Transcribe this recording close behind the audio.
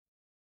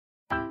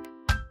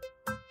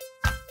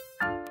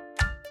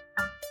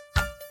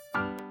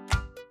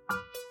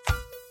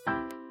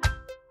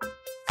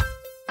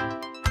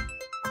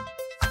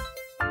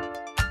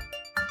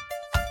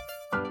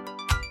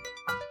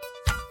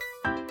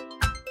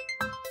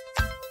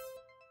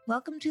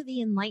Welcome to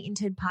the Enlightened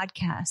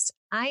podcast.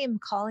 I am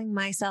calling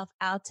myself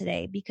out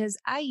today because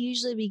I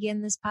usually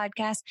begin this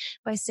podcast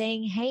by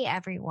saying, hey,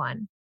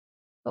 everyone.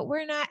 But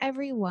we're not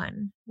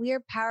everyone. We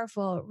are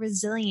powerful,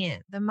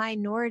 resilient, the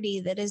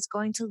minority that is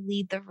going to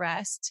lead the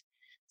rest.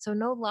 So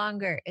no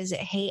longer is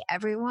it, hey,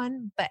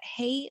 everyone, but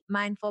hey,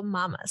 mindful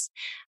mamas.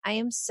 I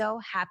am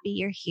so happy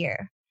you're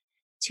here.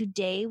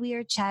 Today, we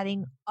are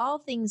chatting all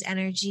things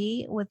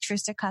energy with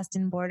Trista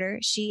Kustenborder.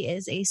 She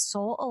is a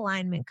soul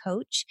alignment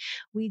coach.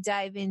 We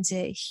dive into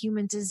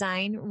human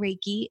design,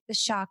 Reiki, the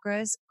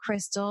chakras,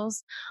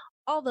 crystals,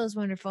 all those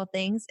wonderful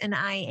things. And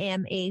I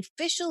am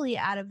officially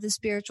out of the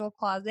spiritual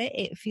closet.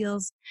 It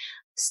feels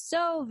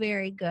so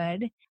very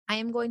good. I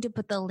am going to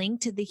put the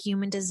link to the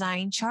human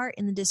design chart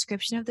in the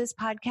description of this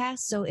podcast.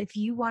 So if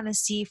you want to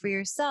see for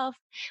yourself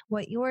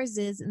what yours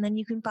is, and then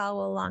you can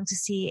follow along to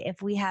see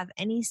if we have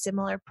any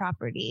similar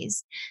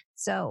properties.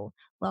 So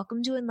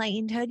welcome to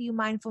Enlightenedhood, you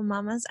mindful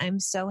mamas. I'm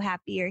so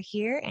happy you're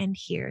here. And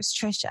here's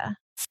Trisha.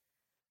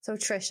 So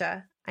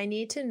Trisha, I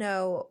need to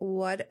know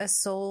what a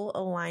soul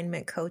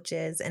alignment coach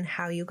is and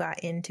how you got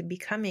into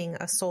becoming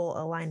a soul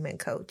alignment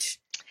coach.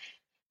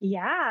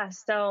 Yeah.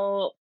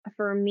 So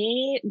for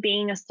me,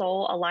 being a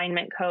soul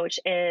alignment coach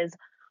is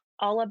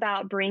all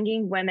about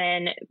bringing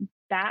women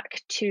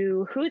back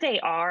to who they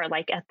are,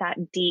 like at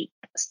that deep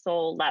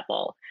soul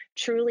level,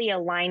 truly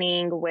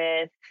aligning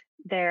with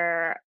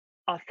their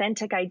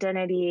authentic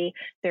identity,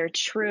 their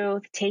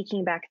truth,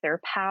 taking back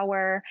their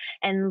power,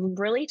 and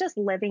really just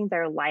living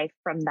their life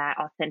from that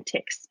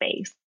authentic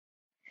space.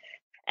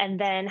 And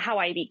then how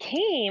I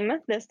became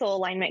the soul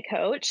alignment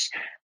coach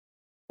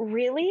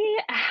really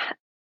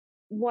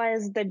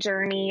was the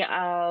journey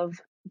of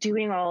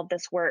doing all of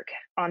this work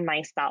on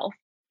myself.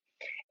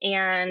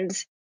 And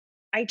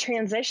I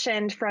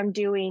transitioned from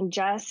doing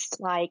just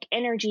like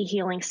energy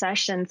healing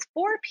sessions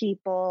for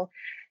people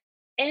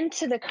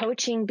into the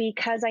coaching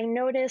because I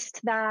noticed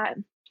that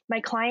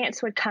my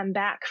clients would come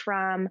back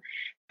from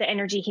the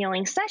energy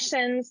healing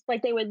sessions,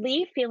 like they would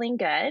leave feeling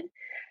good.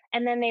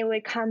 And then they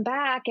would come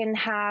back and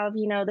have,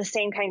 the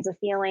same kinds of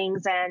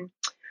feelings and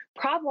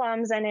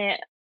problems. And it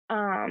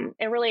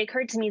really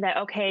occurred to me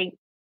that, okay,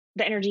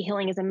 the energy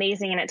healing is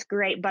amazing and it's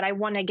great, but I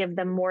want to give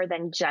them more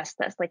than just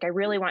this. Like I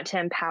really want to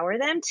empower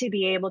them to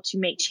be able to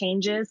make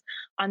changes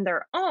on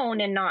their own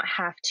and not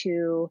have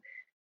to,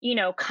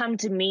 come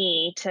to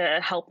me to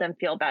help them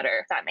feel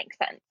better, if that makes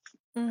sense.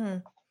 Mm-hmm.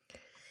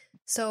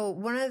 So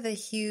one of the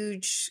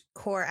huge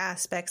core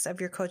aspects of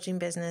your coaching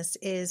business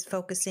is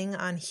focusing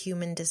on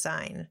human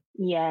design.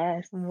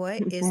 Yes.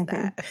 What is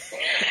that?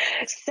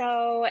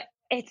 So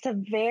it's a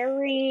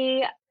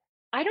very,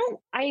 I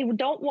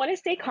don't want to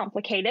say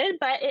complicated,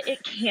 but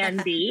it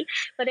can be,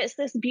 but it's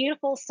this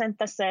beautiful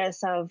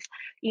synthesis of,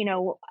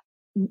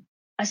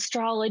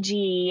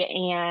 astrology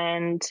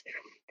and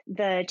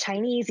the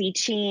Chinese I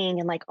Ching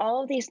and like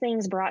all of these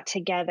things brought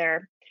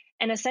together.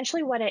 And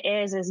essentially what it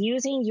is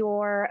using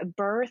your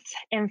birth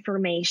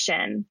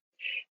information.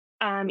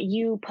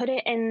 You put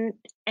it in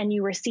and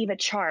you receive a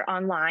chart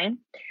online.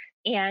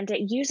 And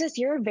it uses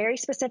your very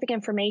specific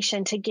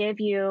information to give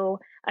you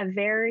a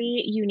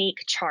very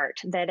unique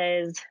chart that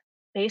is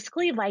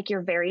basically like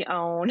your very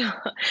own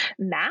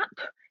map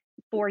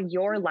for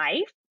your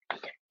life.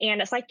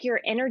 And it's like your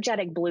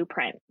energetic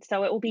blueprint.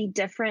 So it will be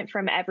different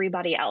from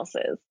everybody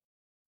else's.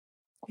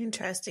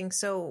 Interesting.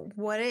 So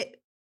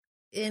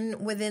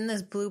within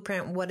this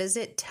blueprint, what is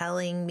it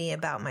telling me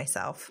about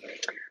myself?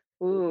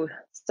 Ooh,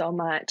 so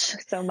much.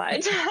 So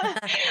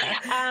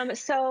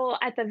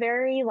at the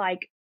very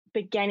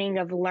beginning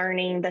of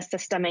learning the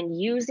system and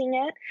using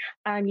it,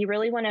 you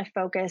really want to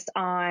focus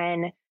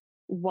on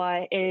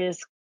what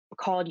is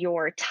called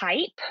your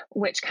type,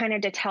 which kind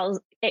of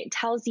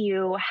tells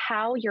you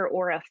how your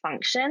aura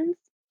functions.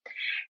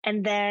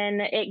 And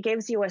then it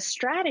gives you a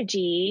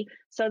strategy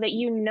so that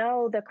you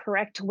know the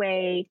correct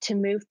way to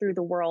move through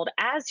the world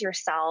as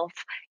yourself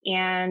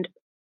and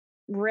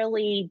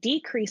really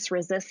decrease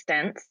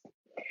resistance.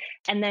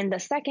 And then the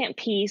second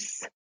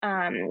piece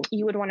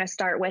you would want to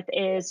start with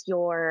is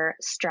your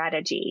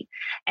strategy.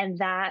 And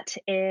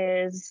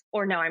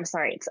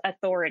it's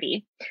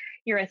authority.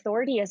 Your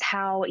authority is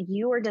how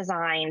you are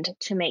designed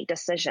to make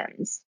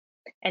decisions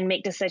and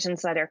make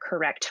decisions that are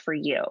correct for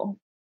you.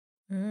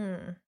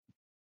 Mm.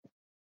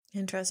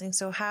 Interesting.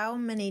 So how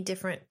many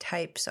different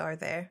types are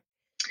there?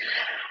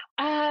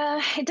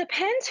 It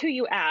depends who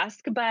you ask,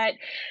 but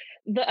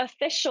the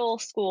official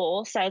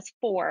school says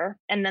 4,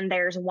 and then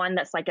there's one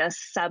that's like a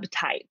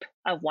subtype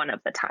of one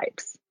of the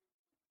types.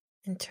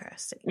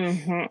 Interesting.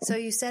 Mm-hmm. So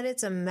you said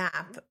it's a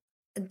map.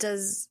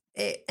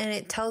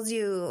 It tells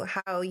you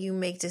how you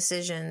make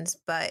decisions,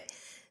 but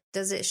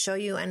does it show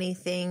you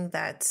anything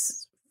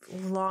that's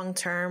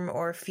long-term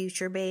or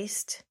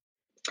future-based?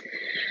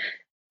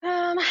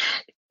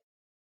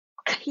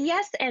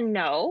 Yes and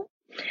no.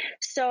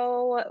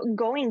 So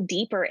going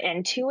deeper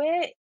into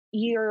it,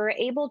 you're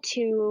able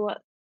to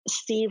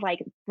see like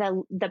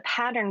the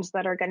patterns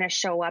that are going to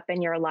show up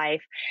in your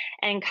life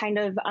and kind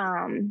of,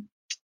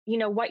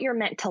 what you're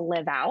meant to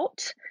live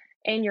out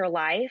in your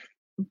life.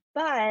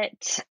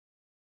 But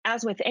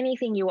as with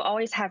anything, you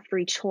always have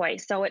free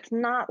choice. So it's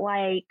not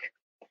like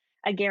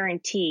a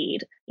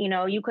guaranteed,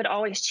 you could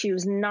always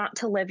choose not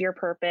to live your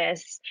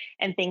purpose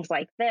and things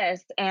like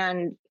this.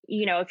 And,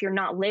 if you're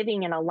not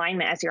living in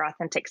alignment as your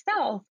authentic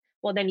self,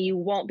 well, then you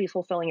won't be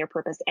fulfilling your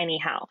purpose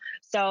anyhow.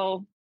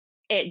 So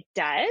it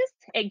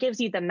gives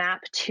you the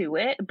map to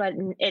it, but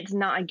it's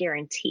not a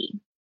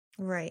guarantee.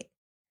 Right.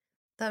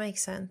 That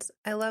makes sense.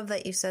 I love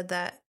that you said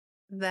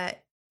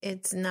that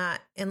it's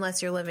not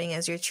unless you're living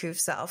as your true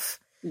self.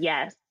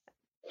 Yes.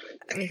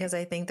 Because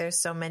I think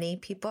there's so many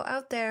people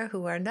out there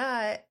who are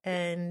not,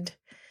 and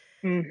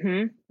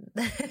and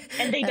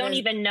they don't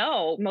even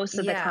know most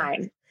of the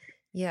time.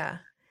 Yeah.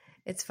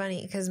 It's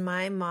funny because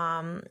my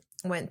mom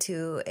went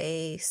to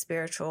a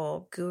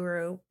spiritual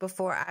guru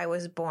before I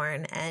was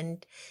born,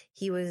 and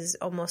he was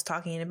almost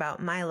talking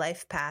about my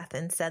life path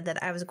and said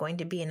that I was going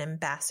to be an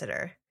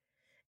ambassador.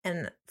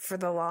 And for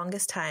the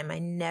longest time, I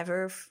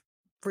never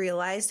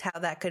realized how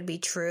that could be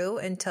true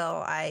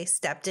until I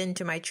stepped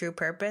into my true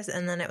purpose.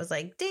 And then it was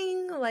like,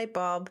 ding, light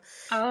bulb.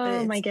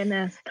 Oh my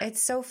goodness.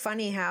 It's so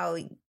funny how,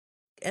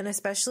 and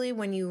especially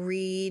when you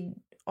read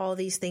all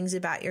these things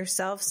about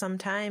yourself,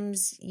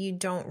 sometimes you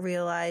don't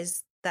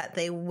realize that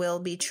they will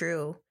be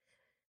true,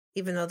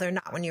 even though they're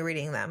not when you're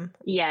reading them.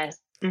 Yes.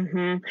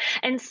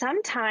 And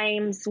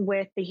sometimes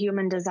with the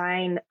human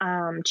design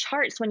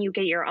charts, when you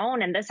get your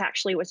own, and this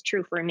actually was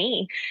true for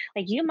me,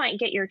 like you might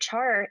get your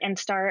chart and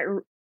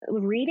start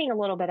reading a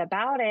little bit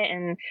about it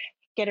and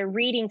get a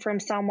reading from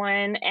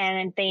someone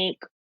and think,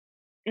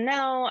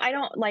 no,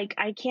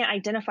 I can't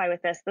identify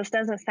with this. This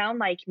doesn't sound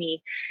like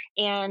me.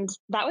 And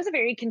that was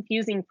very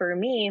confusing for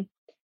me.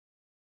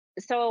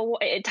 So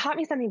it taught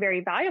me something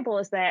very valuable,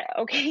 is that,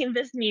 okay,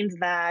 this means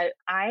that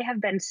I have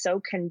been so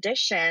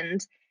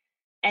conditioned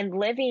and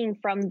living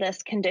from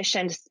this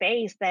conditioned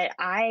space that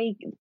I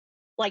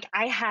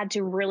had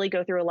to really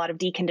go through a lot of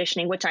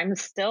deconditioning, which I'm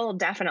still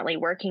definitely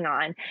working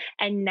on.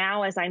 And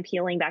now as I'm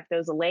peeling back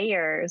those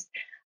layers,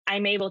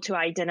 I'm able to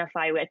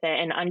identify with it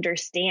and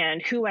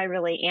understand who I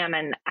really am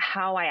and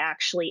how I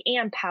actually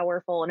am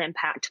powerful and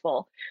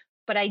impactful.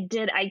 But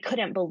I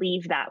couldn't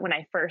believe that when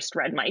I first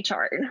read my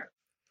chart.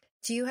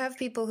 Do you have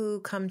people who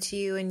come to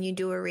you and you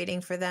do a reading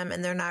for them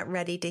and they're not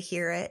ready to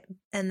hear it,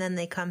 and then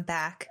they come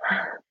back?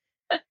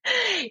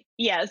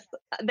 Yes,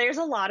 there's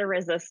a lot of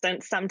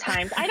resistance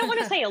sometimes. I don't want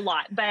to say a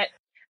lot, but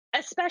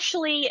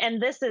especially,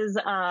 and this is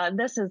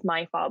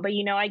my fault, but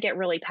I get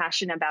really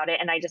passionate about it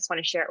and I just want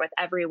to share it with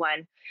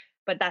everyone.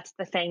 But that's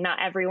the thing, not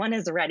everyone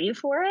is ready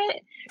for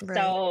it. Right.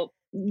 So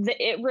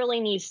it really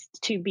needs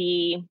to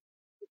be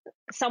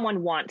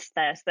someone wants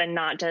this and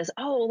not just,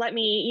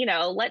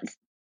 let's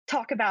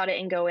talk about it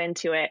and go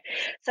into it.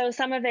 So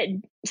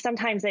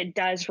sometimes it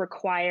does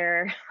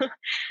require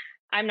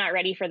I'm not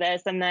ready for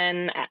this, and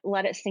then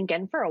let it sink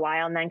in for a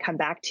while and then come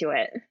back to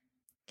it.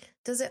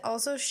 Does it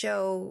also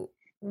show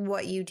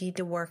what you need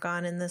to work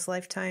on in this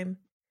lifetime?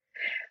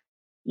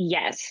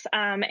 Yes.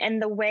 And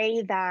the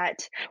way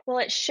that,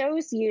 it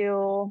shows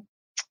you,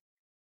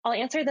 I'll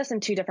answer this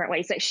in two different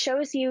ways. It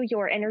shows you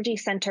your energy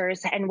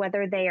centers and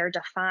whether they are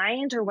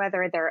defined or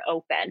whether they're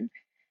open.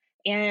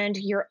 And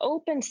your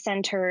open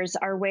centers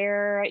are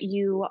where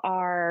you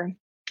are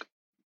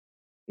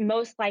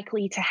most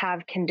likely to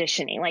have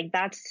conditioning. Like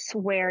that's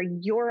where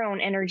your own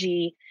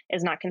energy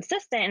is not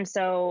consistent. And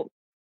so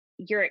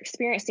you're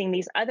experiencing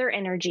these other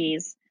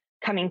energies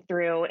coming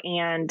through,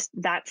 and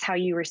that's how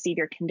you receive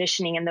your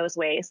conditioning in those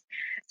ways.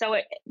 So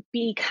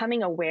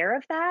becoming aware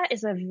of that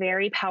is a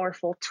very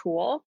powerful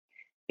tool,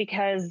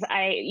 because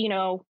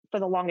for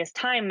the longest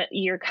time,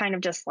 you're kind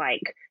of just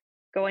like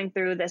going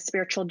through this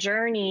spiritual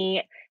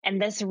journey,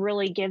 and this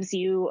really gives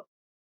you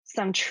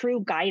some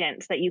true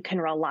guidance that you can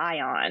rely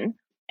on,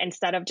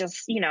 instead of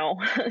just,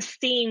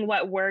 seeing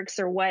what works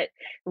or what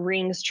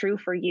rings true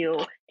for you.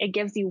 It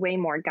gives you way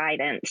more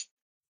guidance.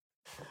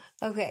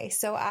 Okay,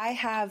 so I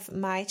have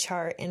my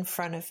chart in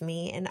front of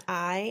me, and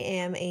I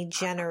am a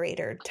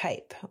generator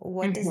type.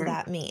 What does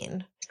that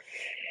mean?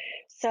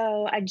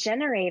 So a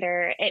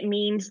generator, it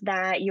means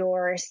that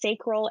your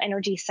sacral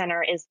energy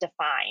center is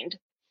defined.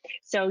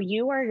 So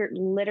you are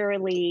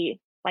literally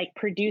like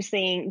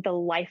producing the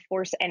life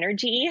force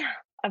energy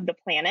of the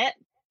planet.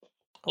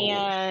 Oh,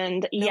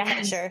 and no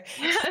pressure.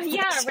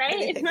 Yeah,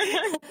 right.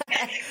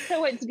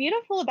 So what's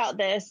beautiful about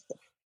this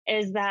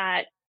is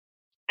that,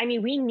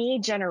 we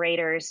need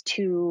generators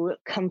to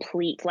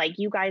complete. Like,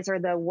 you guys are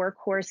the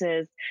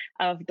workhorses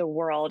of the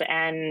world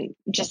and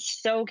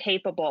just so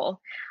capable.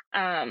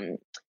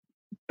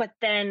 But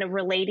then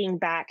relating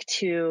back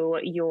to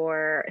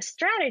your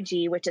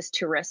strategy, which is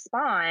to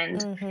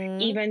respond,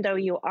 even though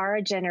you are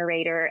a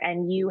generator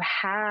and you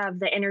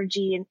have the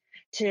energy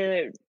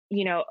to,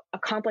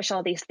 accomplish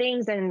all these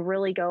things and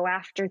really go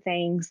after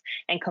things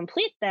and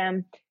complete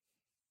them,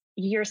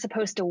 you're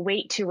supposed to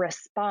wait to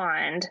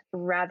respond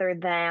rather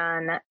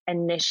than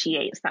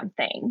initiate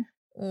something.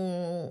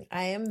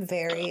 I am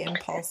very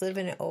impulsive,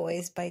 and it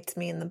always bites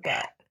me in the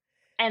butt.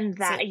 And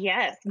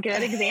yes,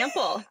 good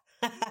example.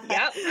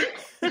 Yep.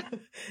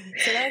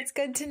 So that's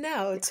good to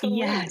know.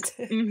 Yes.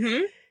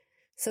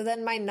 So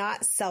then my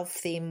not self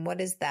theme, what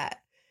is that?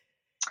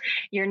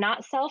 Your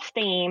not self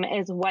theme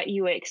is what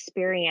you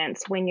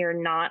experience when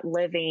you're not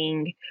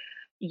living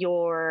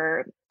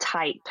your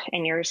type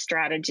and your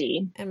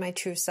strategy. And my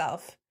true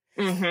self.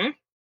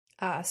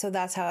 Mm-hmm. So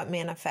that's how it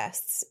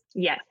manifests.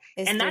 Yes.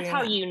 And that's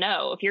how you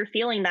know if you're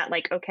feeling that,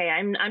 like, okay,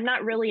 I'm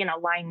not really in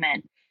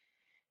alignment.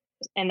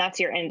 And that's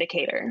your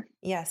indicator.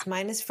 Yes.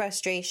 Mine is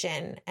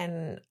frustration.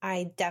 And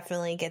I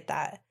definitely get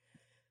that.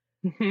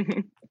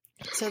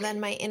 So then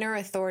my inner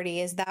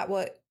authority, is that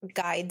what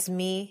guides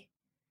me?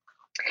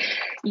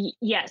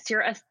 Yes.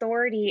 Your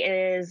authority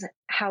is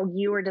how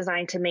you are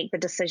designed to make the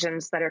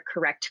decisions that are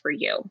correct for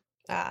you.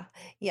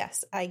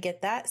 Yes, I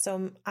get that.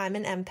 So I'm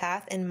an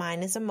empath and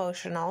mine is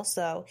emotional.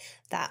 So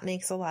that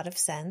makes a lot of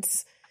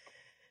sense.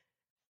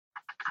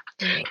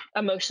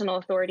 Emotional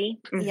authority.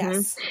 Mm-hmm.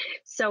 Yes.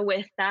 So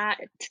with that,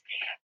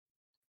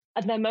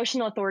 the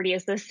emotional authority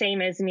is the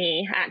same as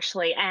me,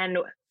 actually. And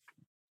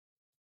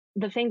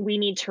the thing we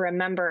need to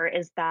remember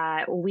is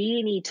that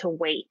we need to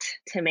wait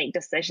to make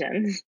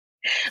decisions.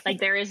 Like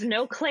there is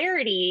no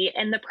clarity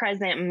in the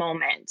present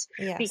moment.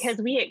 Yes. Because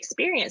we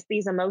experience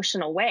these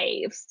emotional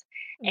waves,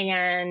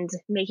 and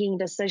making a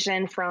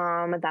decision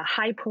from the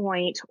high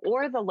point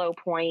or the low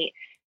point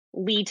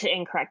lead to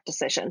incorrect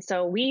decisions.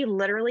 So we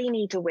literally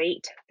need to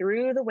wait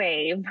through the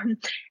wave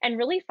and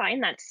really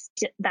find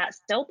that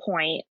still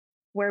point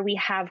where we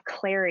have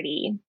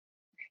clarity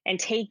and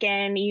take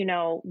in,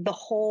 the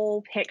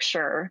whole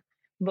picture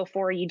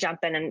before you jump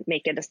in and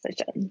make a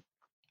decision.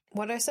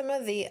 What are some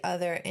of the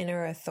other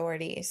inner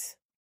authorities?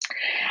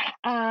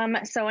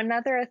 So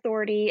another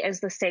authority is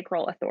the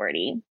sacral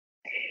authority.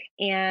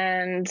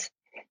 And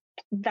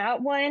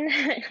that one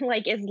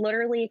is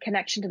literally a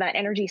connection to that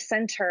energy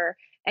center.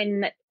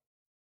 And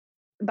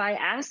by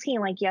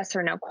asking yes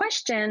or no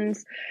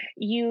questions,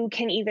 you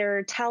can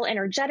either tell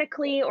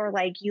energetically or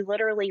you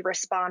literally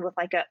respond with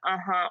a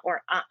uh-huh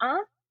or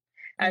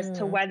as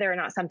to whether or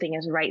not something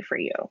is right for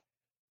you.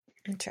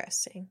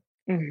 Interesting.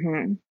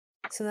 Mm-hmm.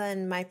 So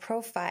then my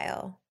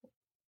profile,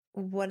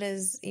 what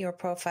is your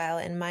profile?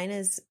 And mine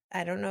is,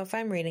 I don't know if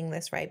I'm reading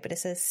this right, but it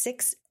says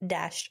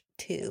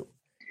 6-2.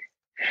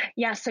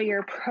 Yeah. So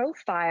your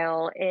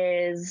profile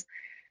is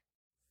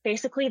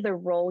basically the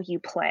role you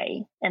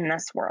play in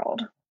this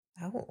world.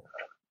 Oh.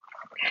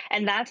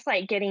 And that's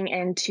getting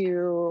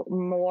into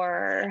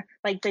more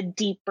the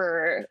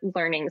deeper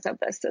learnings of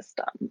the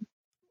system.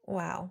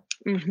 Wow.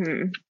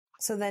 Mm-hmm.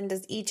 So then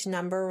does each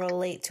number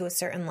relate to a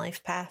certain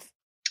life path?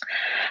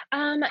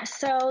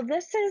 So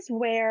this is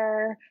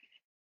where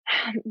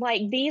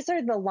these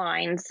are the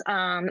lines,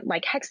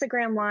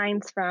 hexagram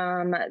lines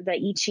from the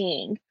I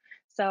Ching.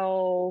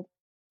 So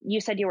you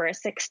said you were a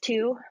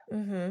 6-2.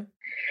 Mm-hmm.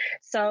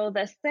 So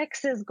the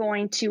 6 is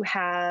going to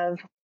have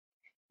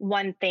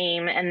one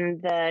theme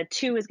and the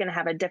 2 is going to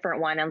have a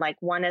different one. And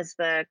one is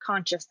the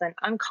conscious and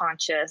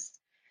unconscious,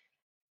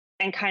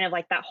 and kind of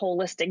that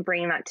holistic,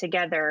 bringing that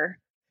together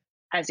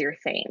as your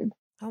theme.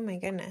 Oh my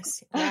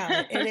goodness.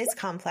 Wow. It is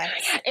complex.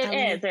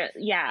 It is.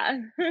 Yeah.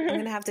 I'm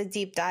going to have to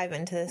deep dive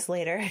into this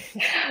later.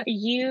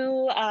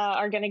 You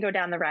are going to go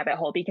down the rabbit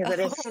hole because it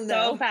is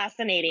so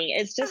fascinating.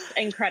 It's just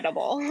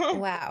incredible.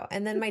 Wow.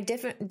 And then my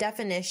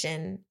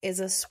definition is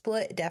a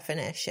split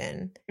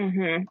definition.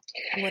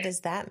 Mm-hmm. What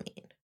does that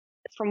mean?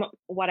 From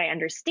what I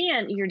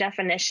understand, your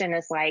definition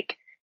is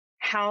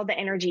how the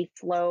energy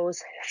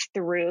flows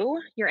through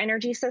your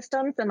energy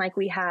systems. And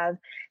we have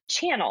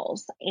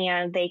channels,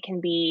 and they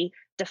can be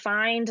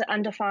defined,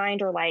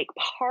 undefined, or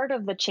part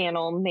of the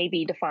channel may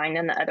be defined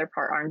and the other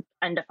part aren't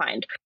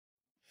undefined.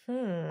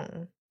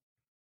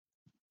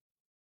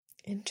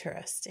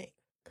 Interesting.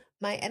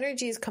 My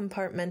energy is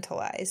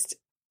compartmentalized.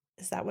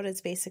 Is that what it's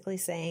basically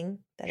saying?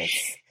 That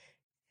it's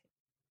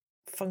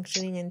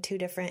functioning in two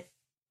different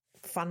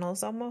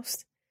funnels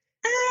almost?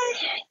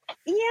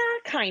 Yeah,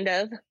 kind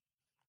of.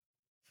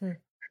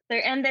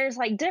 There's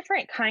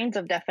different kinds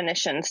of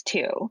definitions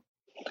too.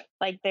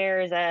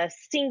 There's a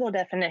single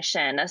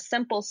definition, a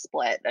simple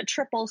split, a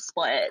triple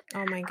split.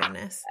 Oh my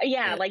goodness.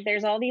 Yeah,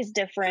 there's all these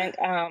different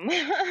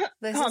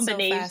this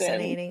combinations. Is so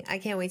fascinating. I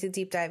can't wait to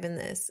deep dive in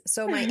this.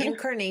 So my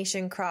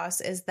incarnation cross,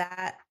 is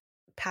that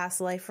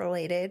past life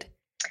related?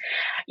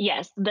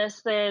 Yes,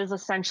 this is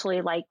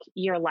essentially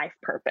your life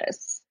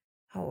purpose.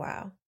 Oh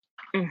wow.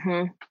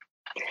 Mm-hmm.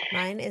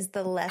 Mine is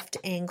the left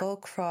angle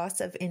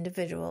cross of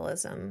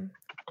individualism.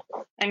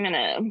 I'm going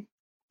to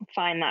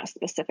find that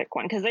specific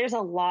one because there's a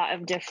lot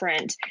of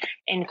different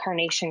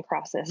incarnation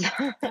crosses.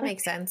 That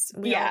makes sense.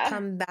 We all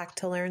come back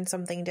to learn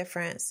something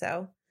different.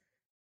 So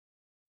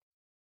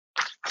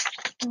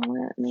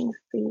let me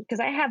see, because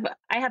I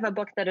have a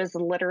book that is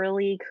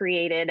literally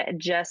created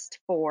just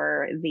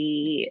for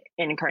the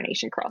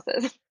incarnation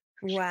crosses.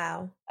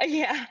 Wow.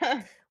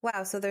 Yeah.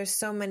 Wow. So there's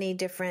so many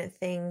different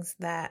things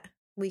that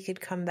we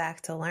could come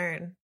back to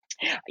learn.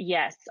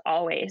 Yes,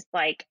 always.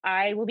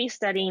 I will be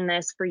studying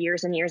this for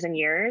years and years and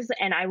years,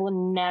 and I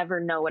will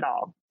never know it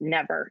all.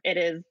 Never.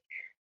 It's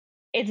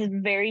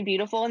very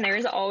beautiful, and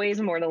there's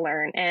always more to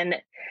learn. And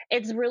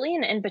it's really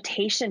an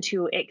invitation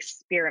to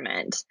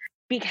experiment,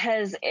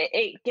 because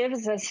it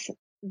gives us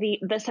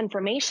this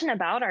information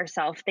about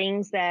ourselves,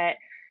 things that,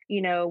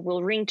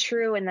 will ring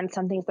true, and then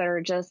some things that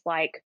are just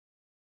like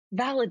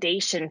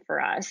validation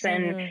for us,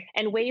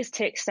 and ways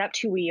to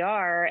accept who we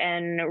are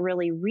and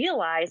really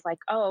realize like,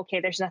 oh, okay,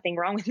 there's nothing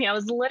wrong with me. I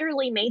was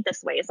literally made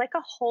this way. It's like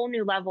a whole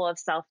new level of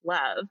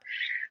self-love.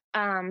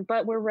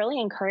 But we're really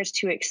encouraged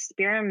to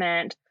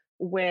experiment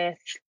with,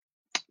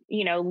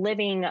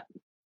 living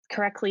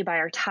correctly by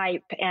our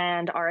type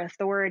and our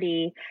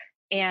authority.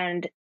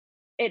 And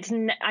it's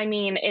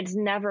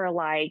never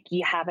like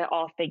you have it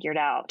all figured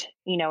out.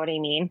 You know what I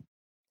mean?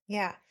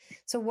 Yeah.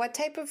 So what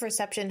type of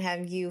reception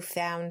have you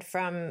found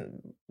from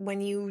when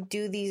you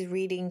do these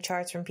reading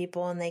charts from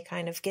people and they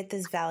kind of get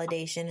this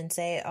validation and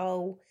say,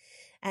 oh,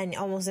 and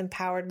almost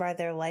empowered by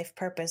their life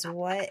purpose?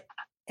 What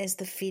is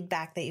the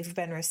feedback that you've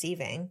been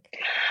receiving?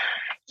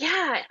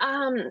 Yeah.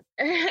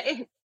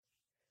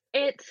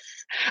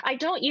 I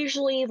don't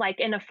usually, like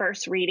in a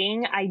first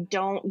reading, I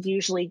don't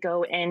usually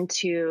go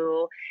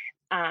into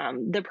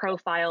the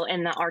profile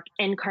and the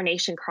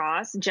incarnation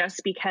cross,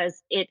 just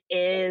because it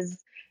is,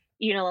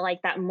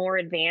 like that more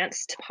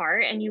advanced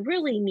part. And you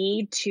really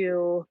need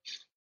to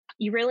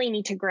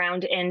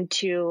ground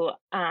into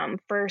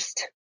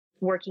first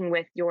working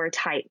with your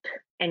type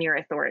and your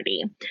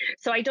authority.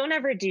 So I don't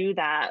ever do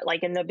that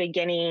like in the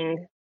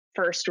beginning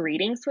first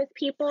readings with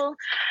people.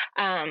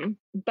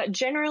 But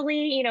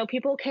generally,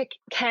 people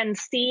can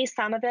see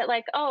some of it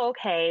like, oh,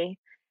 okay.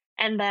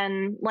 And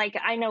then like,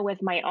 I know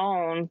with my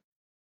own,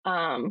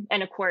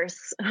 and of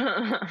course,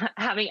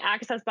 having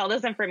access to all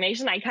this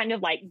information, I kind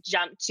of like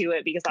jumped to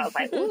it because I was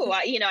like, ooh,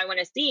 I want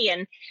to see.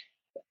 And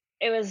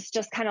it was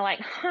just kind of like,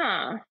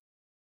 I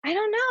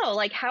don't know,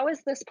 like, how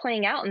is this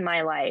playing out in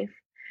my life?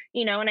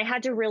 And I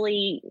had to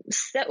really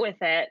sit with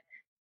it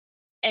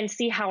and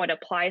see how it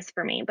applies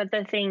for me. But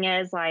the thing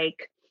is,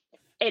 like,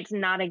 it's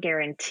not a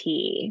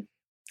guarantee.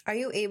 Are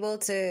you able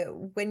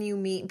to, when you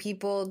meet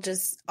people,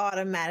 just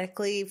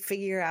automatically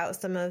figure out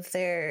some of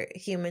their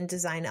human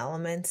design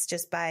elements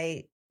just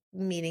by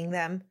meeting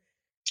them?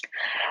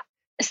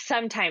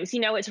 Sometimes,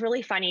 it's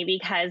really funny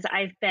because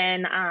I've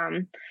been,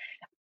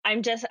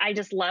 I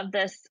just love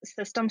this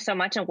system so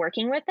much and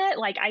working with it.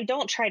 Like, I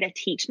don't try to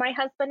teach my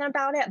husband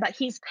about it, but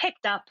he's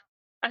picked up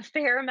a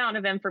fair amount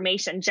of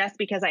information just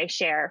because I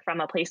share from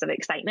a place of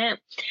excitement.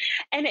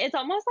 And it's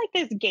almost like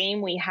this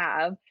game we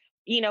have.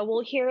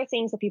 We'll hear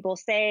things that people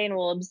say and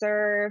we'll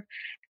observe.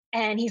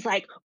 And he's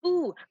like,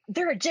 ooh,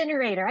 they're a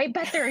generator. I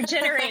bet they're a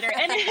generator.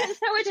 And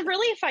so it's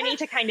really funny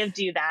to kind of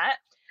do that.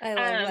 I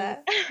love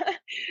that.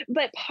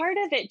 But part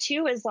of it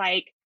too is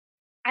like,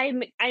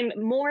 I'm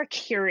more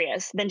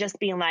curious than just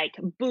being like,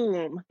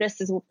 boom, this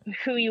is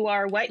who you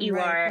are, what you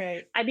are.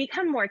 Right. I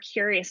become more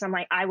curious. I'm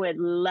like, I would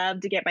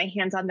love to get my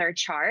hands on their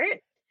chart,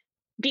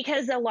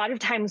 because a lot of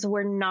times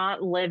we're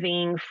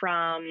living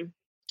from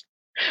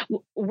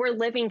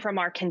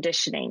our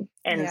conditioning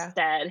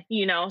instead,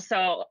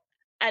 So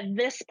at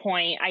this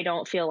point, I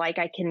don't feel like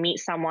I can meet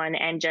someone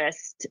and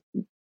just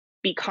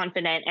be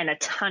confident in a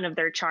ton of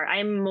their chart.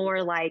 I'm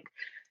more like,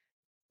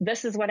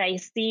 this is what I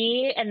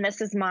see, and this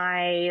is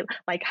my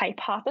like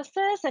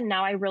hypothesis. And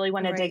now I really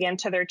want to dig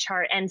into their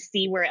chart and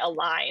see where it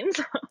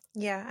aligns.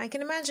 Yeah, I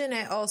can imagine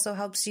it also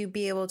helps you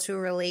be able to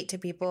relate to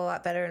people a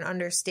lot better and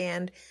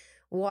understand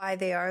why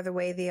they are the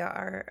way they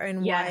are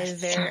and why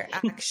their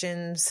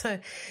actions,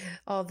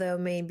 although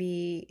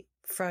maybe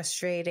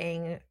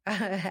frustrating,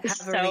 have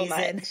a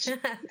reason.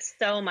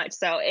 So much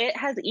so. It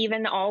has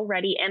even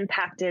already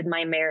impacted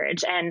my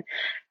marriage and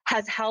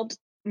has helped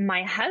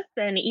my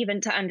husband even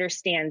to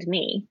understand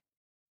me.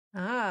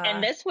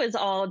 And this was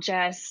all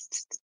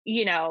just,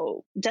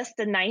 just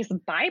a nice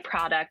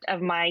byproduct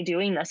of my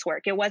doing this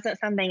work. It wasn't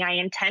something I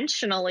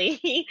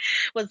intentionally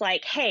was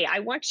like, hey, I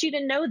want you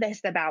to know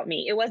this about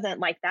me. It wasn't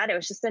like that. It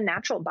was just a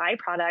natural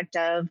byproduct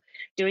of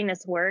doing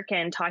this work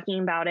and talking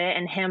about it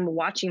and him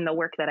watching the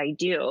work that I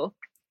do.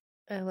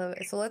 I love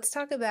it. So let's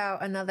talk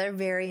about another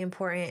very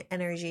important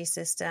energy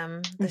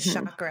system, the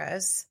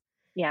chakras.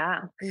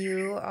 Yeah.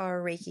 You are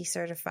Reiki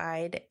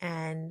certified,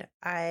 and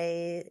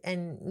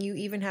you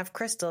even have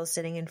crystals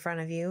sitting in front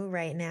of you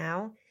right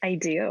now. I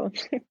do.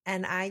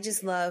 And I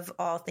just love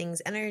all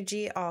things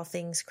energy, all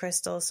things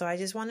crystal. So I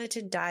just wanted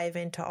to dive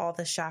into all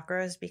the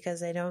chakras,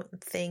 because I don't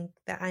think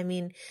that,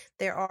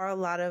 there are a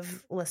lot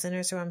of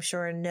listeners who I'm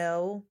sure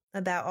know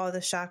about all the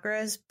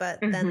chakras,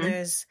 but then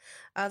there's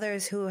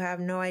others who have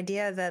no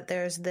idea that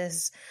there's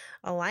this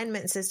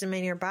alignment system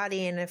in your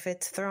body. And if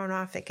it's thrown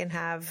off, it can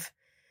have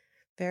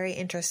very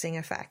interesting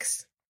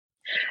effects.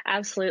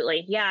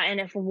 Absolutely. Yeah. And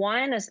if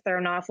one is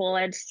thrown off, well,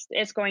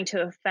 it's going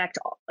to affect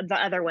the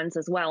other ones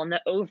as well, and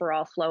the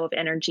overall flow of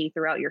energy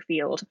throughout your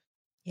field.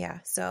 Yeah.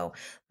 So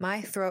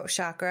my throat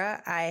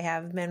chakra, I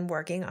have been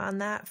working on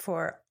that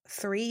for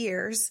 3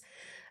 years.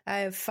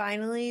 I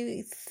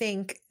finally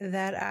think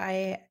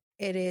that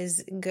it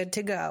is good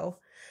to go.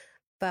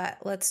 But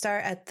let's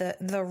start at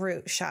the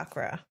root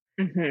chakra.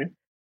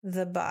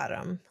 The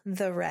bottom,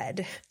 the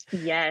red.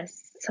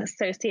 Yes.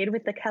 Associated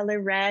with the color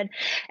red.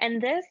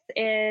 And this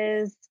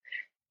is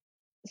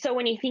So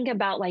when you think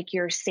about like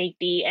your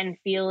safety and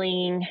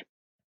feeling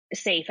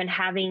safe and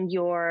having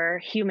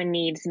your human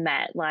needs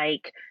met,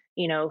 like,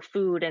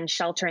 food and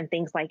shelter and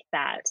things like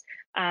that,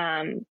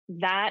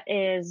 that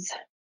is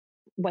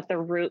what the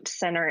root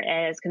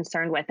center is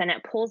concerned with. And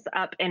it pulls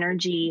up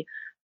energy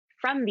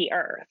from the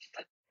earth.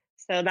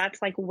 So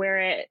that's like where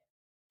it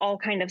all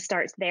kind of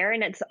starts there.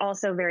 And it's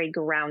also very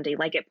grounding.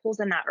 Like it pulls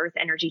in that earth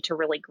energy to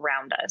really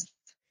ground us.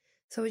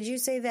 So would you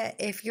say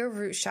that if your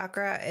root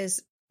chakra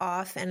is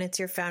off and it's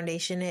your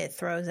foundation, it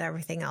throws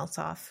everything else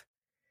off?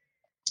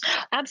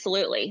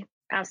 Absolutely.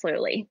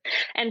 Absolutely.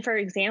 And for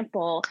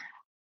example,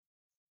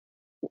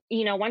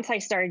 once I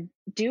started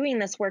doing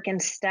this work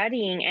and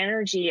studying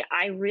energy,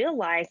 I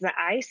realized that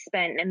I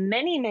spent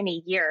many,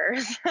 many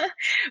years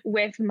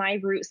with my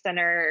root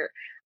center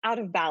out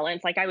of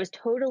balance. Like I was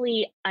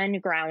totally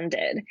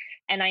ungrounded.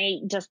 And I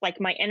just like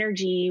my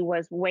energy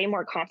was way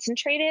more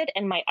concentrated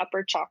in my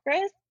upper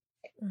chakras.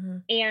 Mm-hmm.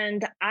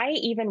 And I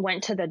even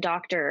went to the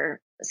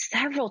doctor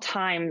several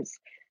times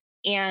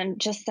and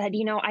just said,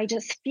 I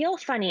just feel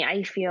funny.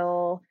 I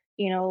feel,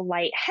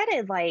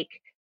 lightheaded,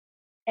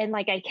 and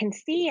like I can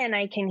see and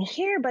I can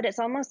hear, but it's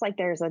almost like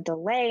there's a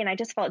delay. And I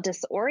just felt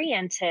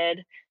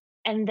disoriented,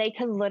 and they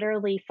could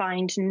literally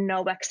find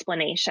no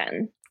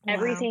explanation. Wow.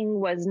 Everything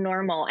was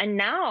normal. And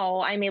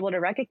now I'm able to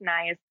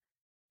recognize,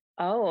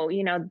 oh,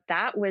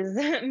 that was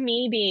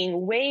me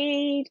being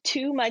way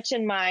too much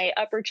in my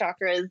upper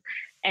chakras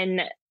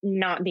and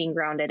not being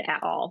grounded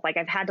at all. Like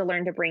I've had to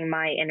learn to bring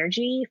my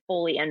energy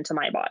fully into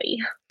my body.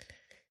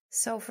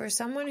 So for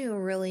someone who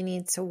really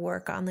needs to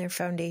work on their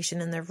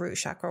foundation and their root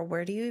chakra,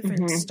 where do you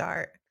even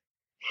start?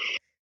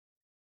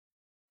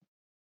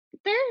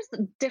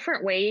 There's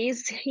different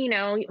ways,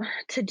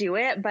 to do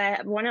it.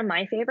 But one of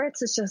my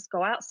favorites is just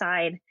go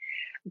outside,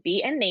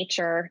 be in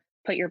nature,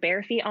 put your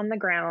bare feet on the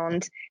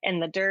ground in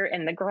the dirt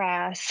and the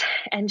grass,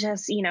 and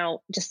just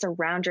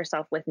surround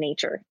yourself with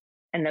nature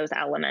and those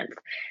elements.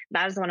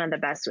 That is one of the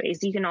best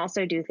ways. You can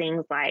also do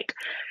things like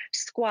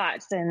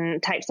squats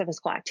and types of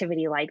physical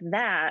activity like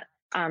that.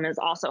 Is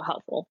also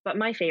helpful, but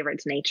my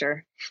favorite's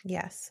nature.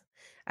 Yes.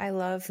 I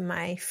love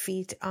my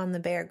feet on the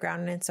bare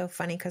ground. And it's so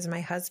funny because my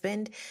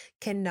husband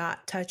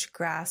cannot touch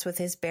grass with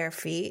his bare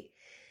feet.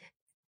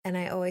 And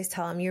I always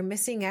tell him, you're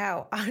missing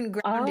out on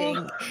grounding.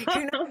 Oh.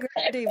 You're not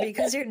grounding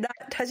because you're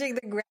not touching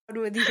the ground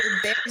with your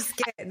bare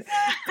skin.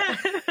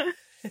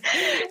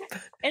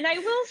 And I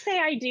will say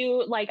I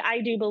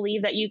do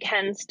believe that you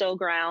can still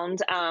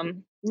ground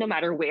no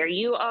matter where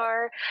you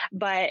are,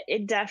 but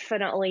it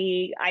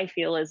definitely, I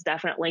feel, is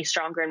definitely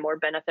stronger and more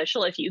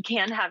beneficial if you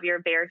can have your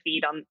bare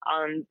feet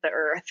on the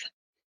earth.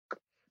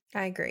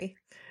 I agree.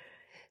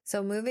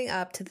 So moving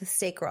up to the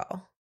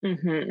sacral,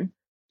 the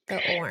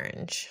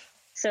orange.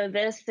 So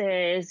this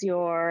is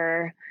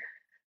your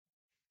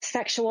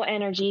sexual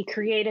energy,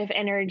 creative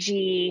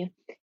energy,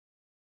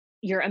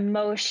 your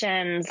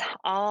emotions,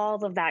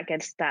 all of that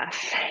good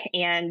stuff.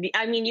 And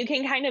I mean, you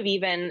can kind of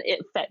it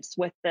fits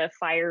with the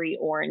fiery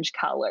orange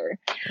color.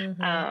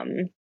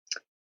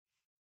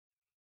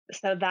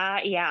 So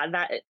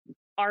that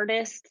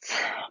artists,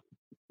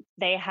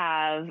 they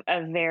have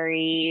a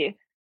very,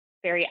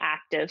 very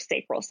active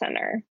sacral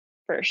center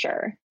for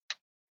sure.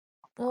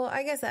 Well,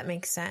 I guess that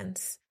makes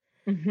sense.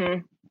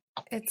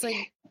 It's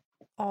like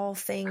all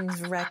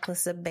things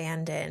reckless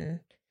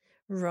abandon,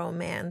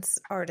 romance,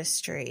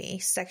 artistry,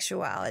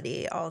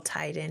 sexuality, all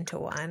tied into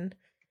one.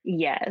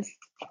 Yes.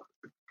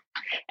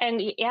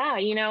 And yeah,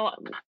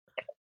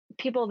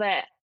 people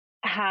that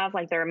have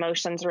like their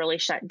emotions really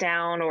shut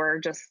down or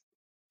just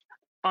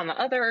on the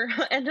other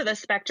end of the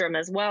spectrum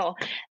as well,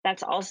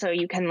 that's also,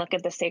 you can look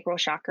at the sacral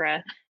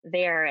chakra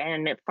there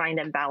and find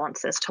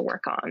imbalances to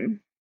work on.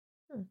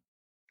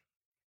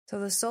 So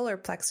the solar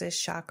plexus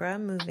chakra,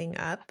 moving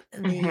up,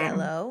 the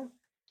yellow.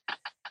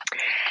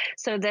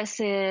 So this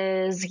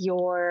is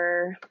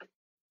where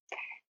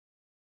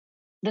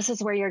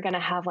you're going to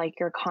have like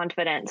your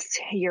confidence,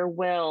 your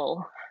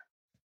will,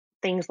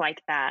 things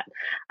like that.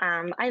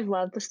 I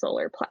love the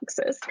solar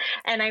plexus,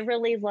 and I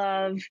really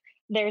love,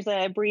 there's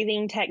a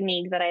breathing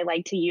technique that I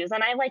like to use,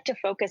 and I like to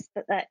focus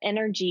the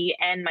energy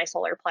in my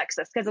solar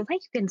plexus because it's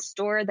like you can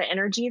store the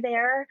energy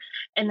there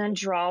and then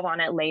draw on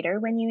it later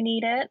when you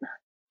need it.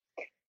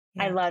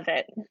 Yeah. I love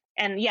it.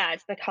 And yeah,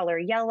 it's the color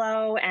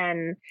yellow,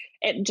 and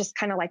it just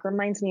kind of like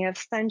reminds me of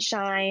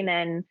sunshine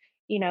and,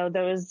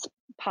 those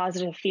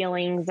positive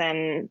feelings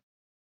and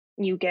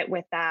you get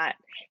with that.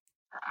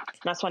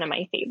 That's one of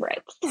my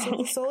favorites. So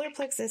the solar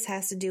plexus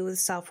has to do with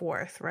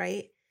self-worth,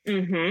 right?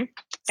 Yep.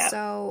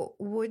 So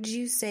would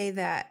you say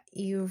that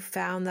you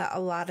found that a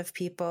lot of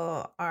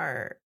people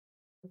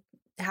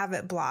have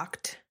it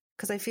blocked?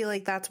 Because I feel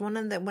like that's one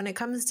of when it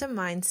comes to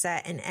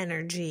mindset and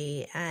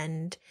energy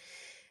and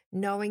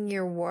knowing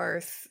your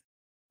worth,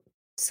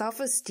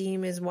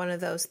 self-esteem is one of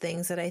those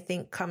things that I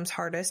think comes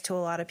hardest to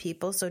a lot of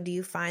people. So do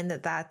you find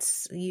that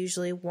that's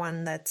usually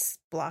one that's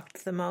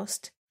blocked the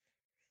most?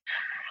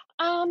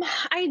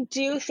 I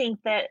do think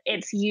that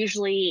it's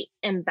usually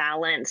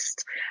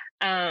imbalanced.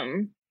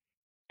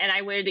 And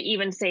I would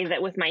even say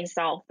that with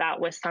myself, that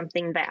was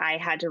something that I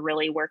had to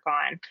really work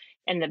on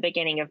in the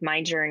beginning of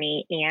my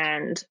journey,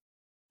 and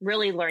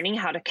really learning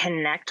how to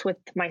connect with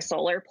my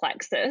solar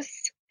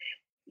plexus.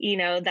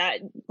 That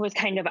was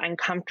kind of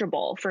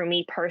uncomfortable for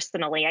me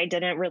personally. I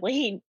didn't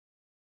really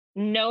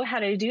know how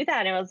to do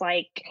that. It was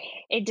like,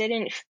 it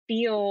didn't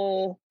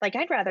feel like,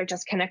 I'd rather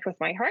just connect with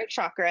my heart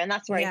chakra, and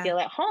that's where I feel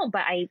at home.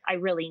 But I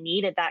really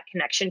needed that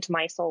connection to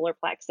my solar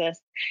plexus.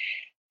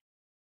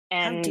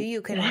 And how do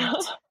you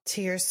connect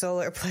to your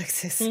solar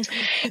plexus?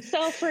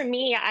 So for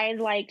me, I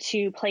like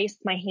to place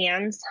my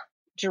hands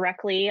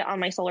directly on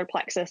my solar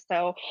plexus.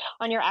 So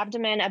on your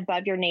abdomen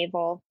above your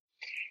navel.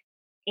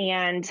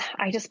 And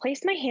I just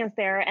place my hands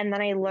there, and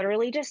then I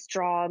literally just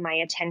draw my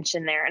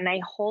attention there, and I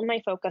hold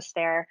my focus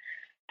there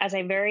as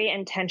I very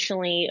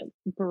intentionally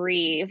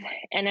breathe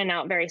in and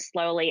out very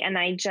slowly. And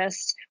I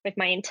just, with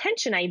my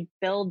intention, I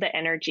build the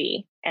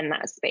energy in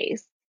that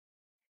space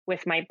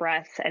with my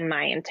breath and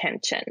my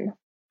intention.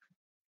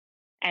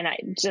 And I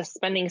just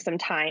spending some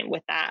time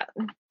with that.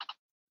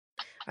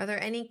 Are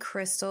there any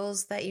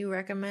crystals that you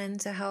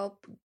recommend to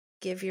help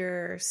give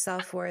your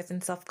self-worth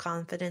and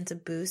self-confidence a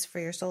boost for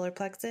your solar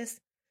plexus?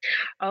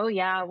 Oh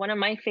yeah. One of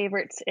my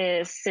favorites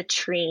is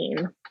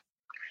citrine.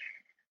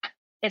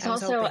 It's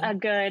also a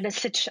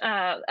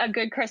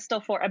good crystal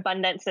for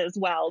abundance as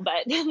well,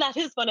 but that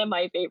is one of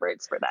my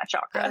favorites for that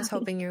chakra. I was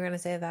hoping you were going to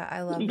say that.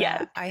 I love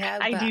that.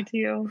 I do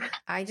too.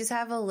 I just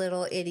have a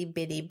little itty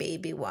bitty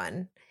baby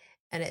one,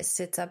 and it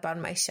sits up on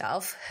my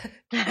shelf.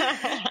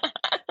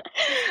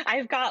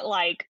 I've got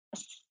like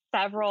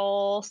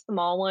several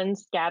small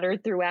ones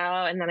scattered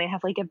throughout, and then I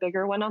have like a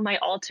bigger one on my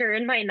altar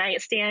in my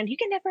nightstand. You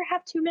can never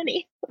have too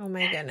many. Oh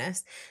my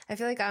goodness. I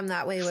feel like I'm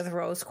that way with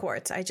rose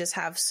quartz. I just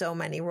have so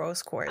many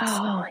rose quartz.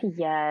 Oh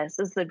yes,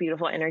 this is a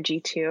beautiful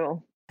energy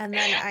too. And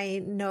then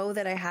I know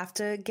that I have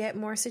to get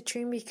more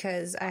citrine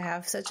because I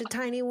have such a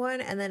tiny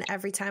one. And then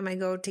every time I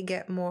go to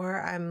get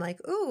more, I'm like,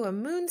 ooh, a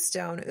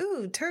moonstone.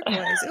 Ooh,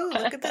 turquoise. Ooh,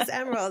 look at this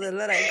emerald. And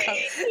then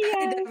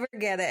I never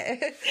get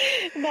it.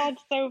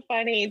 That's so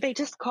funny. They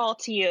just call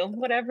to you.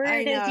 Whatever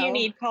it is you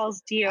need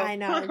calls to you. I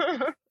know.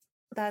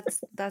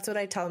 That's what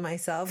I tell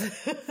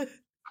myself.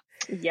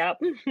 Yep.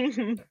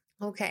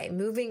 Okay,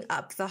 moving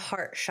up, the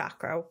heart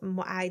chakra.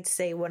 I'd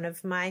say one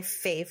of my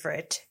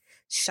favorite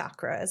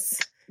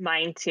chakras.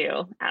 Mine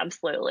too.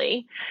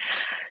 Absolutely.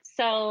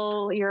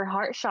 So your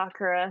heart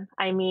chakra,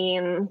 I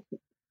mean,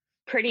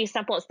 pretty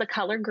simple. It's the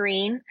color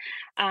green.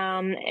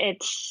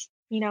 It's,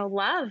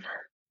 love,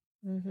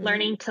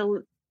 learning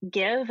to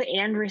give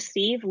and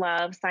receive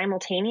love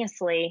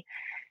simultaneously.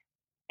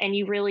 And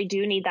you really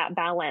do need that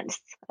balance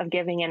of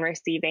giving and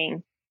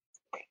receiving.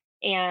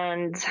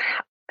 And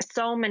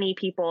so many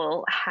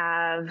people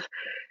have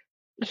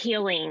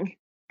healing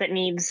that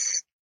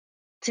needs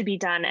to be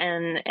done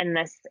in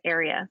this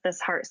area,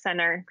 this heart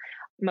center.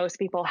 Most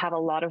people have a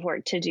lot of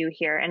work to do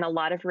here and a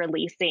lot of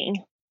releasing.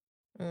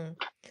 I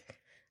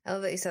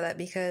love that you said that,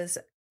 because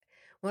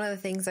one of the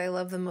things I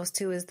love the most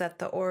too is that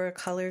the aura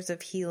colors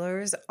of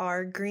healers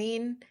are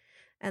green,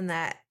 and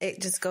that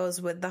it just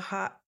goes with the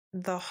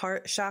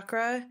heart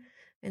chakra,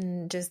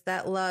 and just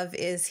that love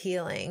is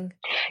healing.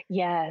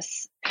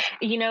 Yes.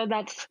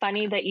 That's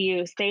funny that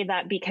you say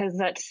that, because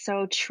that's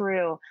so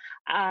true.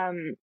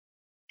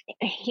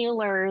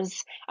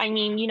 Healers,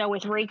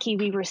 with Reiki,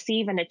 we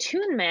receive an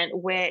attunement,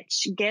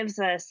 which gives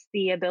us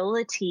the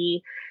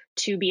ability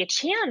to be a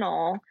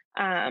channel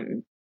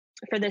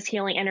for this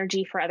healing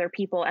energy for other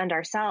people and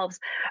ourselves.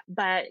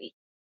 But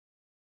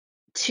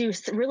to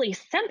really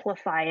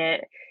simplify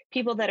it,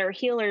 people that are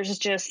healers,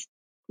 just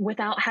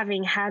without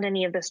having had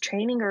any of this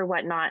training or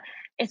whatnot,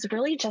 it's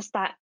really just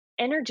that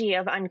energy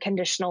of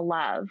unconditional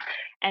love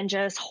and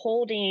just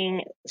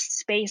holding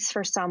space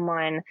for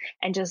someone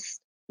and just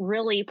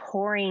really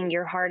pouring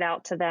your heart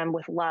out to them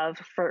with love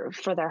for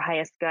their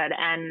highest good.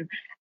 And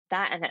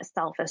that in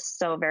itself is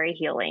so very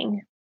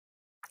healing.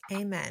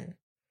 Amen.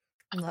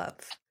 Love.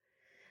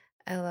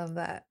 I love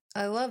that.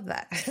 I love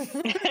that.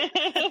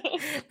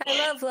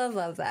 I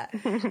love that.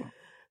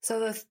 So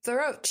the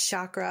throat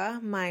chakra,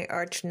 my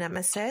arch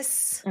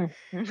nemesis,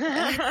 which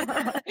I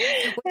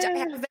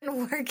have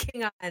been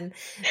working on.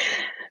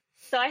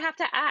 So I have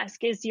to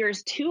ask, is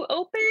yours too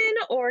open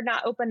or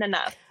not open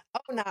enough?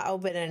 Oh, not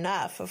open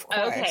enough, of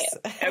course.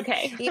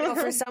 Okay.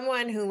 For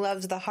someone who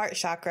loves the heart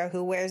chakra,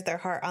 who wears their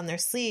heart on their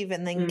sleeve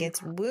and then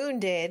gets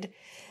wounded,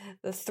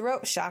 the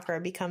throat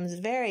chakra becomes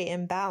very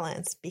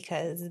imbalanced,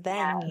 because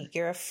then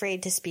you're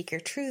afraid to speak your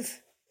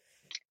truth.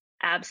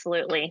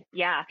 Absolutely.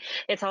 Yeah.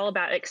 It's all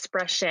about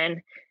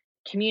expression,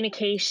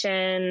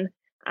 communication,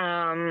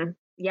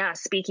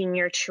 speaking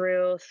your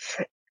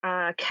truth,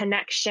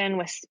 connection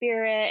with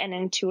spirit and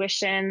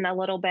intuition a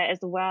little bit as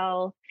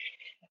well.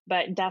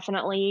 But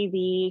definitely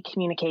the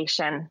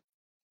communication.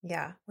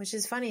 Yeah, which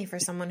is funny for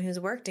someone who's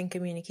worked in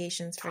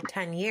communications for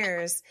 10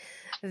 years,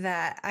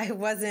 that I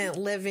wasn't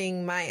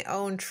living my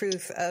own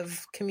truth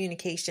of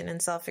communication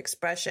and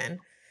self-expression.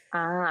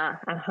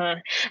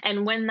 And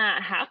And when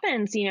that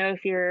happens,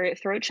 if your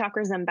throat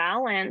chakra is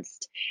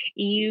imbalanced,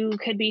 you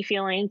could be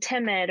feeling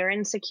timid or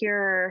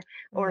insecure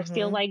or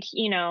feel Mm-hmm.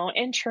 like,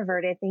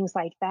 introverted, things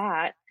like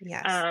that.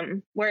 Yes.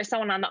 Whereas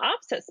someone on the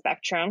opposite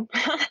spectrum,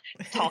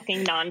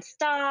 talking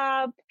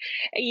nonstop,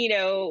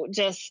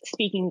 just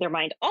speaking their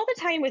mind all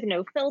the time with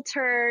no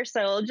filter.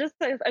 So just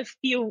a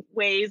few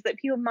ways that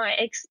people might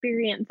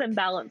experience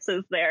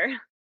imbalances there.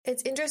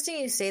 It's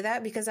interesting you say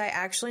that because I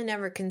actually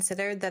never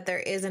considered that there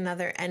is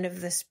another end of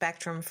the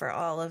spectrum for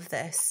all of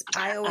this.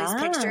 I always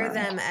picture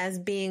them as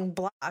being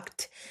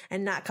blocked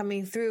and not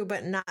coming through,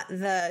 but not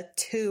the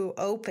too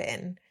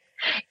open.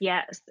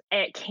 Yes,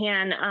 it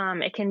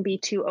can be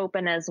too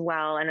open as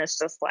well. And it's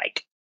just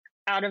like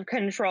out of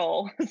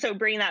control. So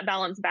bring that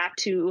balance back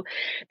to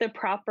the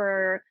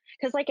proper,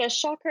 because like a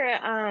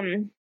chakra,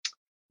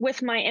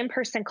 with my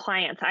in-person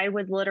clients, I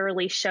would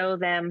literally show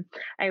them,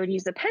 I would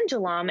use a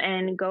pendulum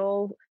and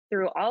go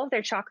through all of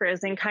their chakras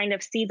and kind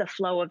of see the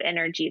flow of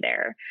energy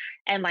there.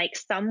 And like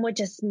some would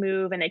just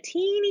move in a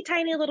teeny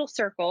tiny little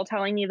circle,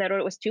 telling me that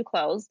it was too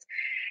closed.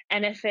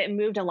 And if it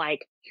moved in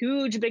like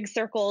huge big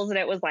circles and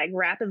it was like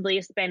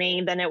rapidly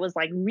spinning, then it was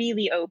like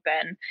really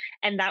open.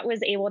 And that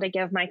was able to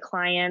give my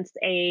clients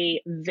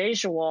a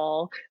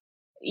visual,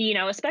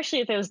 especially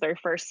if it was their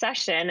first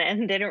session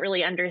and didn't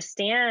really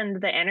understand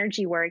the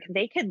energy work,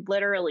 they could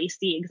literally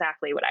see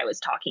exactly what I was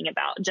talking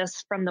about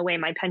just from the way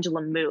my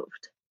pendulum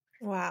moved.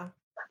 Wow.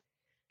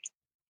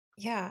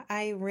 Yeah,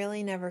 I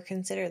really never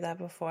considered that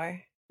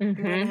before.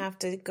 Mm-hmm. I'm going to have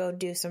to go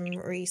do some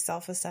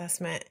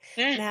self-assessment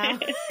now.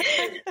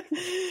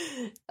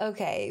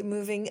 Okay,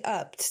 moving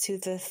up to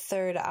the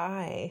third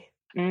eye.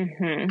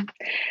 Mm-hmm.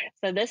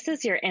 So this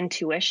is your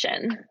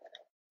intuition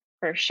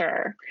for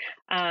sure.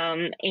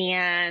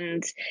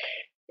 And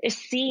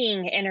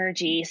seeing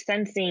energy,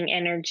 sensing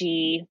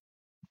energy,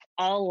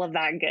 all of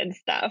that good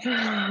stuff.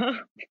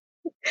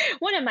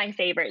 One of my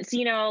favorites,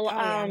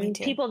 yeah, me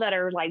too. People that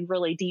are like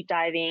really deep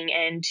diving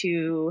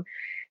into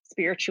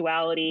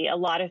spirituality, a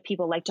lot of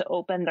people like to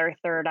open their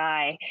third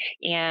eye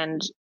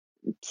and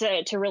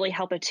to really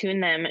help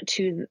attune them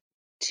to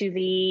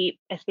the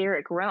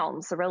etheric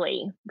realms,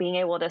 really being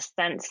able to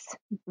sense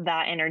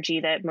that energy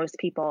that most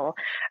people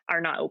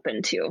are not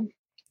open to.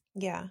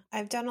 Yeah,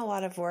 I've done a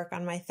lot of work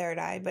on my third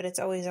eye, but it's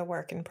always a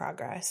work in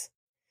progress.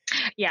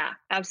 Yeah,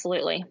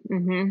 absolutely.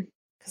 Mm-hmm.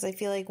 Because I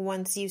feel like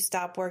once you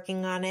stop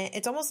working on it,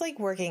 it's almost like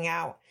working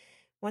out.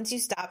 Once you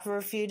stop for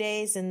a few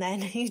days and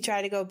then you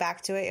try to go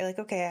back to it, you're like,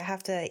 okay, I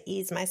have to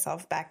ease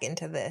myself back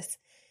into this.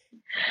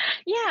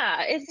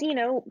 Yeah, it's,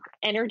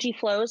 energy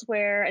flows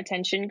where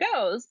attention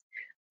goes.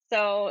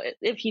 So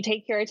if you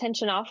take your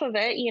attention off of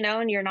it,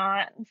 and you're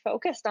not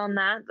focused on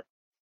that,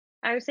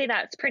 I would say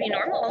that's pretty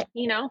normal.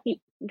 You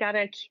got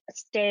to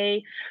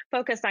stay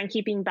focused on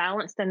keeping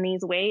balanced in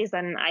these ways.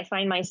 And I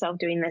find myself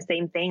doing the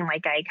same thing.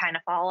 Like I kind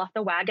of fall off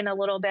the wagon a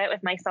little bit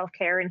with my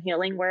self-care and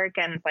healing work.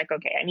 And it's like,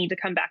 okay, I need to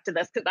come back to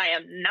this because I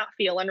am not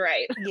feeling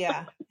right.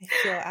 Yeah, I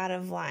feel out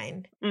of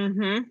line.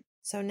 Mm-hmm.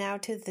 So now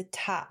to the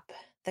top,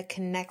 the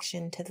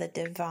connection to the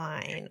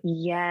divine.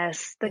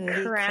 Yes, the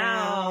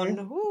crown.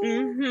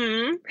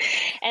 Mm-hmm.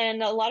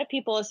 And a lot of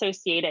people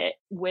associate it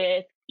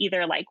with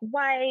either like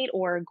white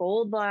or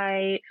gold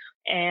light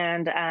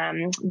and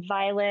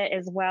violet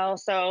as well.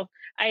 So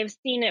I've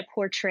seen it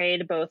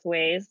portrayed both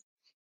ways,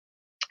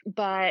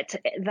 but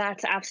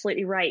that's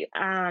absolutely right.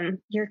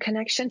 Your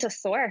connection to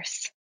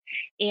source.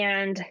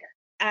 And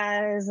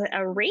as a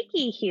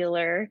Reiki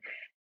healer,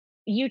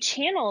 you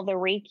channel the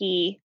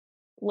Reiki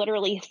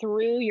literally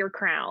through your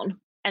crown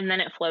and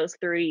then it flows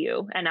through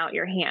you and out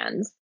your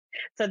hands.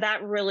 So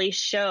that really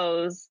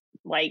shows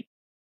like,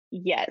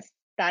 yes,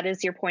 that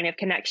is your point of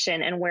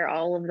connection and where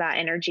all of that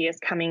energy is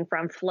coming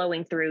from,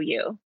 flowing through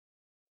you.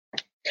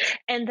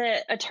 And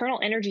the eternal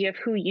energy of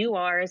who you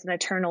are as an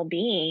eternal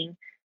being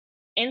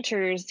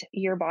enters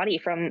your body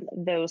from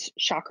those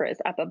chakras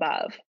up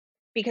above,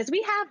 because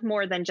we have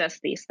more than just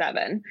these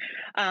 7.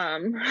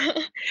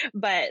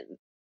 But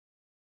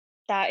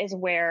that is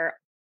where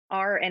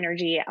our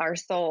energy, our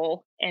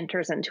soul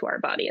enters into our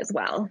body as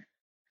well.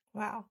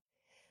 Wow.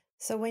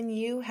 So when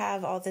you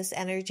have all this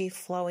energy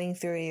flowing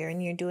through you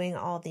and you're doing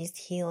all these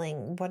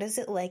healing, what is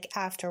it like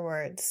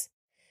afterwards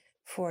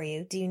for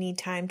you? Do you need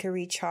time to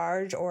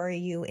recharge or are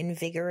you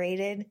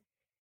invigorated?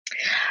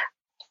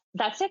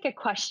 That's a good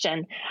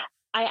question.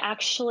 I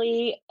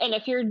actually, and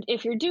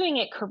if you're doing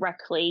it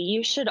correctly,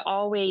 you should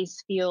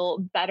always feel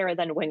better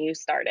than when you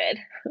started.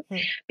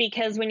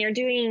 Because when you're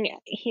doing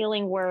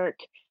healing work,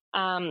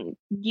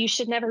 you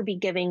should never be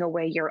giving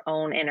away your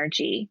own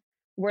energy.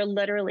 We're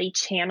literally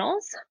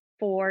channels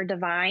for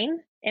divine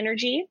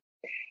energy,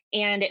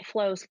 and it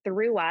flows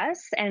through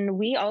us. And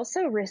we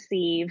also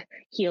receive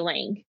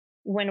healing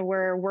when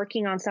we're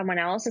working on someone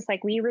else. It's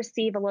like we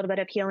receive a little bit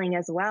of healing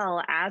as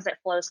well as it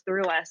flows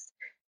through us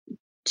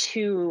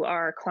to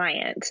our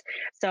client.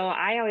 So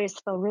I always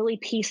feel really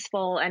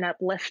peaceful and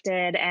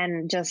uplifted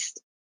and just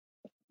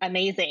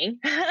amazing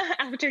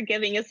after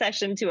giving a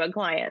session to a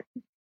client.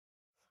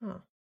 Huh.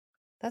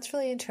 That's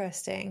really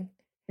interesting.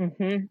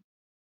 Mm-hmm.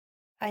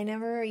 I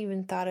never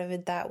even thought of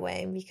it that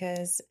way,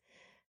 because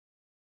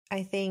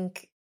I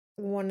think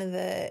one of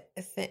the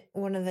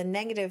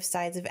negative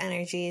sides of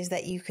energy is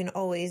that you can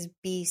always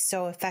be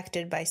so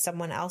affected by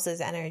someone else's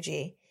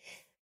energy.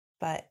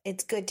 But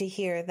it's good to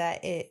hear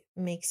that it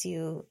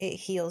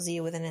heals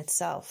you within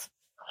itself.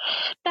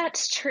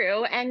 That's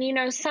true.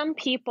 And, some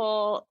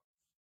people,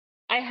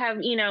 I have,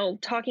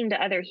 talking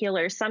to other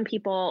healers, some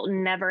people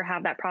never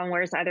have that problem,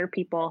 whereas other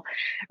people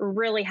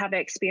really have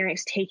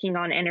experience taking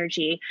on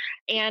energy.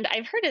 And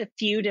I've heard a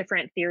few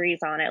different theories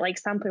on it. Like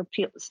some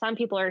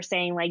people are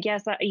saying like,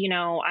 yes,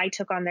 I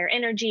took on their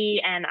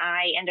energy and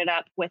I ended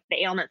up with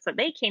the ailments that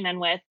they came in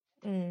with.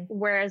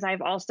 Whereas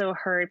I've also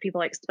heard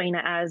people explain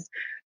it as,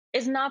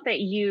 it's not that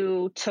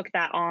you took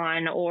that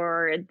on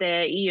or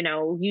that,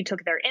 you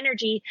took their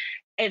energy.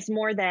 It's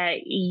more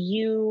that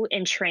you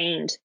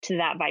entrained to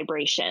that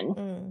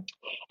vibration.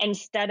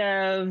 Instead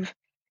of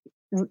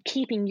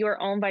keeping your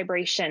own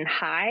vibration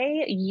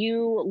high,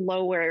 you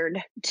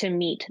lowered to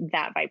meet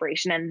that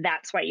vibration. And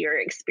that's why you're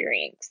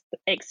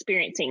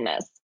experiencing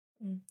this.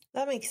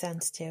 That makes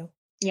sense too.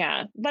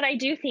 Yeah. But I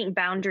do think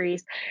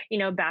boundaries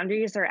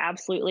are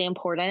absolutely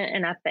important.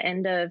 And at the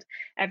end of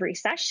every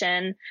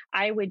session,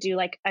 I would do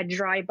like a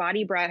dry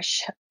body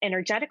brush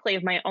energetically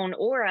of my own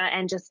aura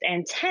and just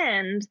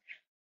intend,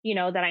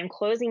 that I'm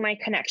closing my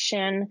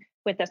connection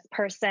with this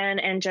person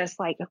and just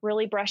like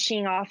really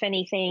brushing off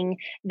anything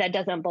that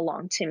doesn't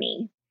belong to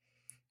me.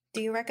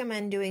 Do you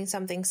recommend doing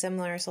something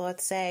similar? So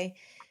let's say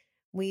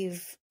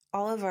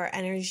all of our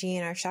energy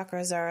and our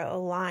chakras are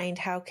aligned.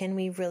 How can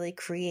we really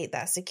create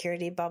that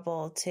security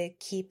bubble to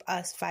keep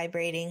us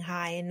vibrating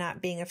high and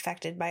not being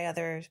affected by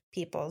other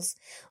people's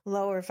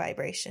lower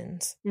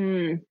vibrations?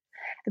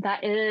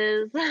 That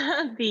is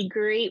the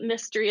great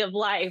mystery of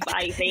life,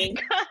 I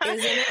think.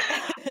 Isn't it?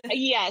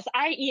 Yes.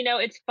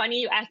 It's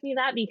funny you asked me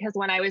that, because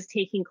when I was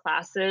taking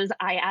classes,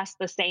 I asked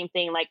the same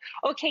thing, like,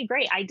 okay,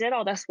 great. I did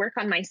all this work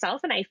on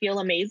myself and I feel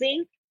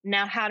amazing.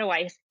 Now, how do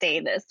I stay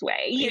this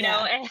way? You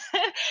know? And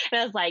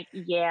I was like,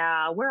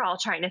 yeah, we're all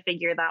trying to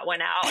figure that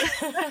one out.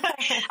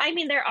 I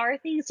mean, there are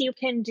things you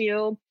can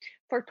do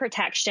for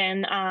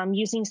protection,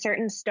 using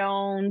certain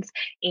stones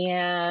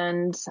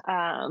and,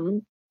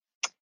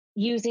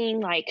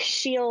 using like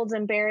shields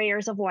and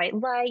barriers of white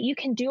light. You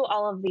can do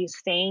all of these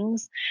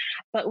things,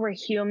 but we're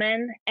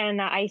human. And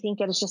I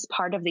think it is just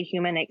part of the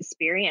human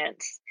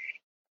experience.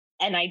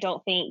 And I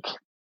don't think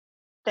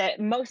that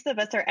most of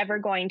us are ever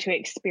going to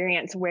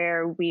experience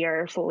where we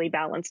are fully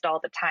balanced all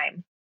the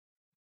time.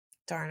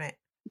 Darn it.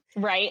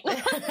 Right.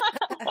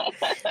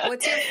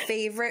 What's your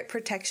favorite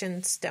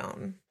protection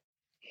stone?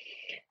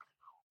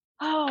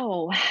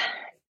 Oh,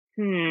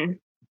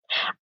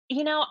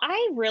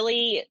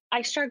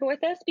 I struggle with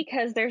this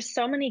because there's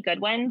so many good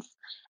ones.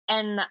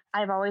 And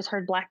I've always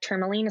heard black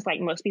tourmaline is like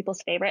most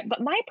people's favorite,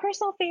 but my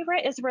personal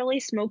favorite is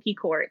really smoky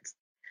quartz,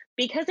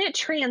 because it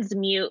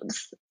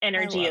transmutes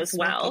energy as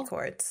well. Smoky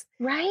quartz.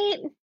 Right?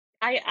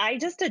 I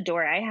just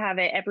adore it. I have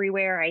it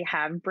everywhere. I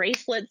have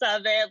bracelets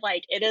of it.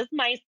 Like, it is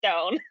my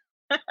stone.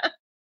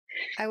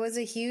 I was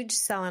a huge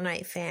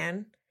selenite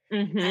fan.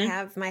 I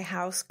have my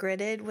house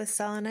gridded with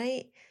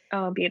selenite.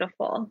 Oh,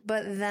 beautiful.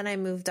 But then I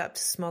moved up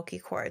to smoky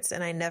quartz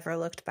and I never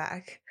looked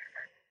back.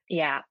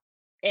 Yeah.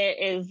 It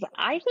is,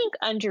 I think,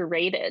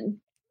 underrated.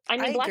 I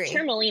mean, black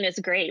tourmaline is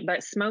great,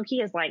 but smoky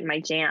is like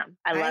my jam.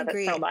 I love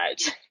it so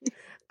much.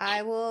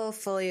 I will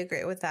fully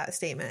agree with that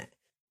statement.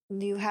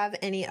 Do you have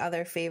any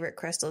other favorite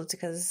crystals?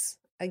 Because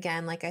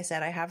again, like I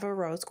said, I have a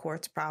rose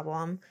quartz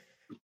problem.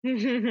 Let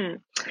me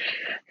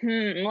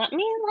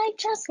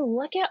just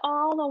look at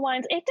all the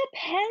ones. It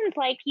depends.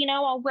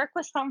 I'll work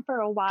with some for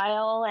a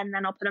while and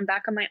then I'll put them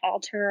back on my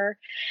altar.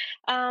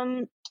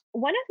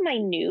 One of my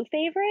new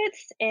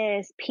favorites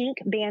is pink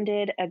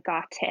banded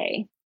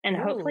agate. And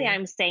hopefully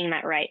I'm saying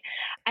that right.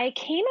 I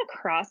came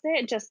across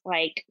it just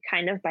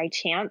kind of by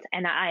chance,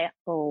 and I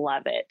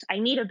love it. I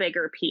need a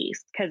bigger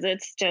piece because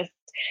it's just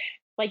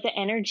the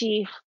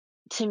energy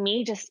to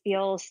me just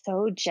feels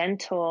so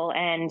gentle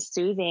and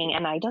soothing,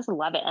 and I just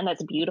love it. And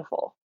it's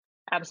beautiful.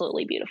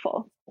 Absolutely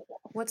beautiful.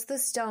 What's the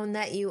stone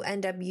that you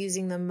end up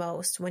using the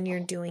most when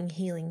you're doing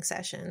healing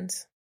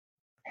sessions?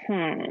 So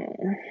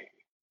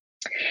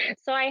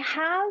I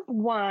have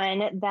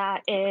one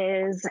that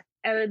is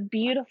a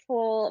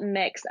beautiful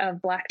mix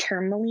of black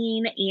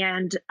tourmaline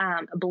and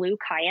blue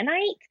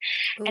kyanite.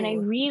 Ooh. And I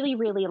really,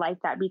 really like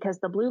that because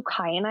the blue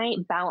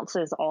kyanite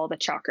balances all the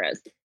chakras.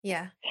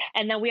 Yeah.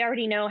 And then we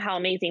already know how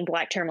amazing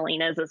black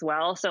tourmaline is as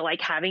well. So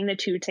having the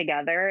two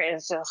together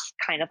is just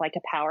kind of like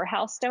a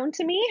powerhouse stone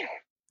to me.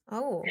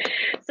 Oh.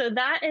 So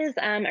that is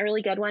a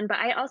really good one. But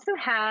I also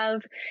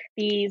have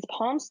these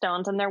palm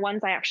stones, and they're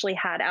ones I actually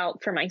had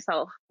out for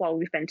myself while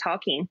we've been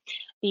talking,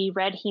 the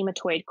red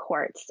hematoid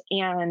quartz.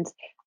 And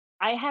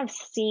I have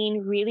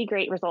seen really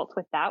great results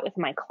with that with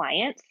my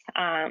clients.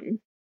 And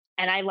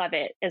I love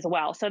it as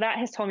well. So that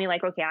has told me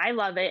okay, I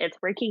love it. It's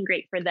working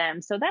great for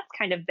them. So that's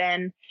kind of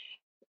been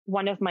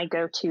one of my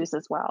go-tos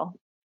as well.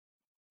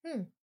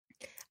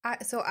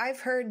 So I've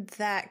heard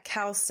that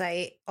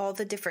calcite, all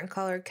the different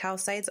colored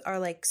calcites are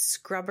like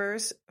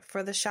scrubbers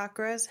for the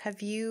chakras.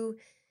 Have you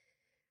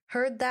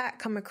heard that,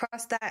 come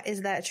across that?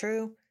 Is that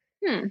true?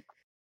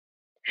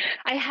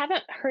 I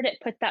haven't heard it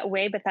put that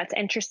way, but that's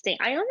interesting.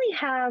 I only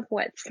have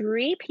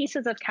 3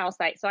 pieces of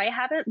calcite, so I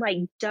haven't like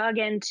dug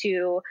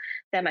into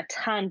them a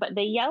ton, but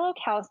the yellow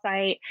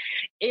calcite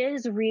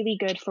is really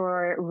good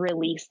for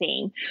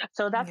releasing.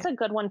 So that's a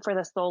good one for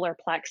the solar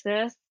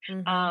plexus,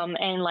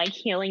 and like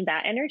healing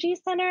that energy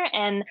center.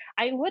 And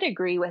I would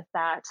agree with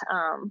that.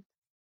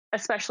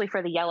 Especially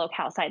for the yellow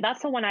calcite.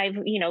 That's the one I've,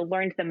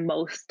 learned the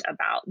most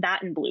about,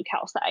 that and blue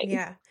calcite.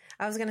 Yeah.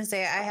 I was going to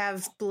say I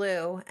have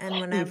blue,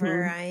 and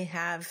whenever I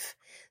have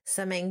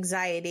some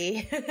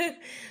anxiety,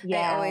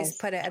 I always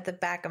put it at the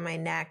back of my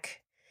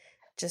neck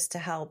just to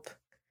help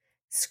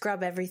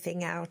scrub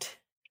everything out.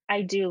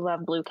 I do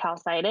love blue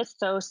calcite. It's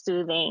so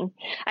soothing.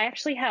 I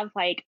actually have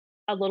like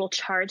a little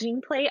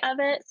charging plate of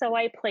it. So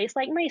I place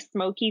like my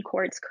smoky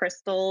quartz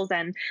crystals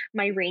and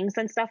my rings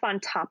and stuff on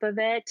top of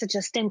it to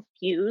just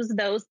infuse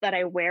those that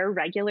I wear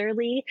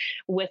regularly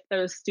with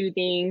those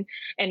soothing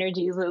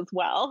energies as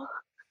well.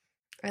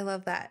 I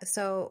love that.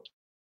 So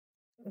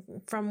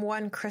from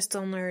one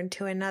crystal nerd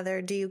to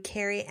another, do you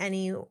carry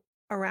any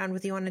around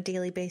with you on a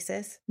daily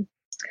basis?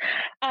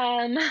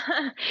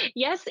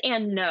 Yes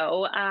and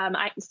no.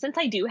 Since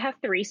I do have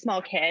 3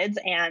 small kids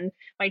and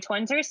my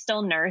twins are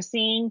still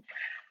nursing,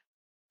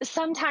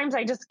 sometimes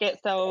I just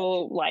get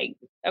so like,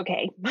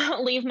 okay,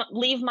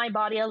 leave my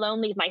body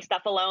alone, leave my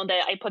stuff alone,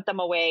 that I put them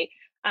away.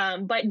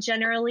 But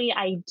generally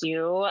I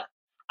do.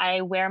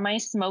 I wear my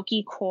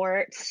smoky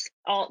quartz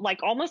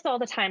almost all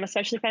the time,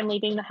 especially if I'm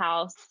leaving the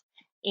house.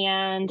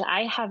 And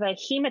I have a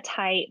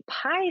hematite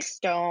pie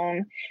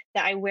stone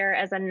that I wear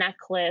as a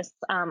necklace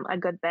a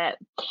good bit.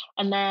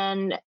 And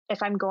then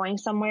if I'm going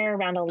somewhere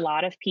around a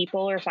lot of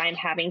people, or if I'm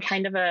having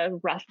kind of a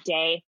rough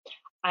day,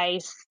 I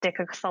stick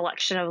a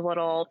selection of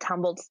little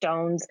tumbled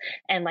stones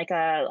and like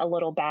a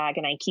little bag,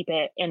 and I keep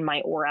it in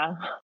my aura.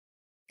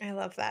 I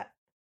love that.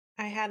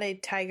 I had a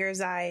tiger's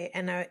eye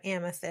and an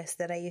amethyst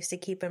that I used to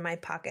keep in my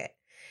pocket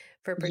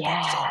for protection.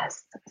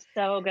 Yes,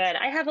 so good.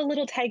 I have a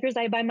little tiger's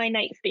eye by my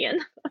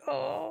nightstand.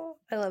 Oh,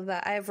 I love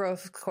that. I have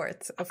rose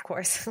quartz, of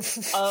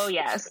course. Oh,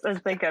 yes. That's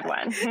a good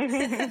one.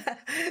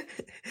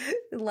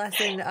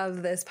 Lesson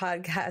of this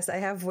podcast. I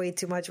have way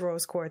too much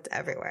rose quartz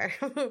everywhere.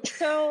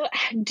 So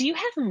do you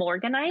have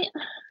morganite?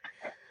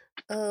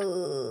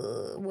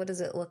 What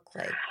does it look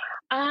like?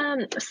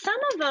 Some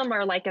of them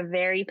are like a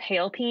very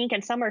pale pink,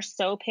 and some are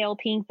so pale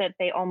pink that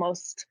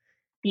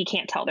you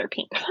can't tell they're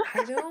pink.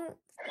 I don't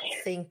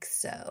think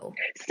so.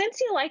 Since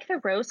you like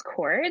the rose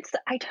quartz,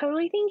 I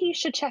totally think you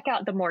should check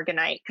out the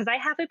morganite, because I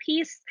have a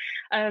piece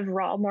of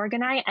raw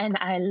morganite and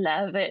I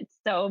love it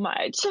so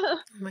much. Oh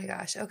my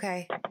gosh.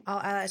 Okay. I'll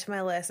add that to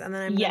my list, and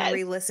then I'm going to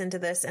re-listen to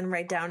this and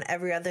write down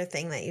every other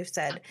thing that you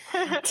said.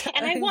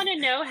 And I want to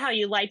know how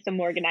you like the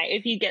morganite.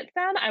 If you get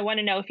some, I want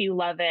to know if you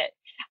love it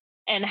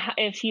and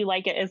if you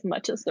like it as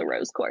much as the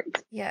rose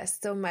quartz. Yes.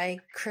 So my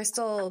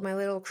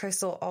little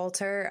crystal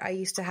altar, I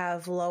used to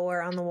have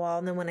lower on the wall.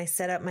 And then when I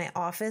set up my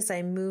office,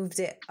 I moved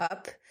it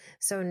up.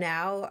 So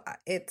now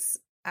it's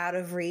out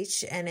of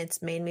reach, and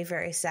it's made me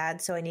very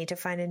sad. So I need to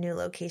find a new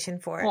location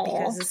for it. Aww.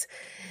 Because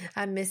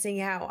I'm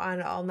missing out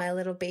on all my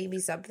little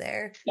babies up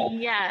there.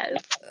 Yes.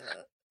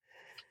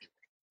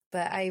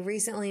 But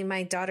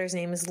my daughter's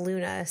name is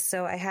Luna,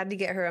 so I had to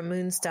get her a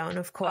moonstone,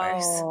 of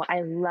course. Oh,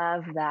 I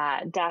love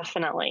that.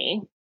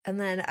 Definitely. And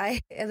then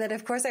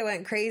of course I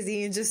went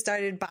crazy and just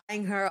started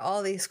buying her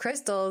all these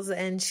crystals,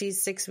 and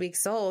she's 6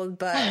 weeks old,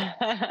 but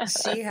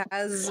she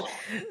has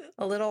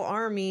a little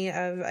army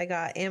I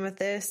got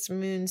amethyst,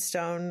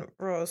 moonstone,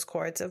 rose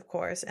quartz, of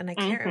course. And I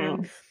can't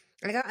remember.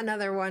 I got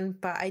another one,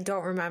 but I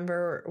don't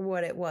remember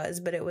what it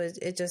was, but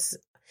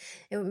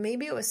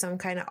maybe it was some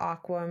kind of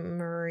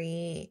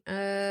aquamarine.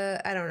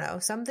 I don't know,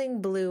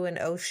 something blue and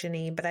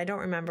oceany, but I don't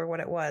remember what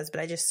it was.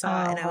 But I just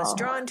saw it, and I was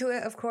drawn to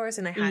it, of course,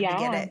 and I had to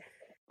get it.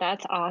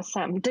 That's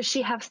awesome. Does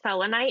she have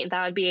selenite?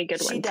 That would be a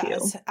good one too. She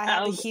does. I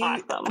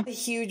have a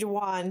huge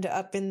wand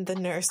up in the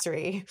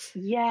nursery.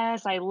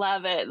 Yes, I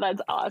love it.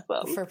 That's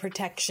awesome. For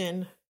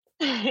protection.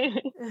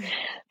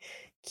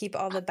 Keep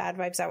all the bad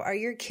vibes out. Are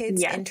your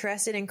kids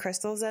interested in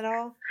crystals at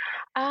all?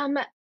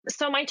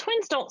 So my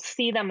twins don't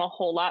see them a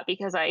whole lot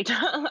because I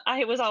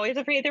was always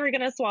afraid they were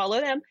going to swallow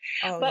them.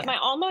 But my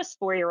almost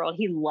 4-year-old,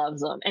 he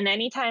loves them. And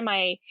anytime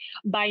I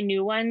buy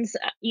new ones,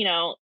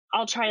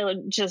 I'll try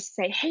to just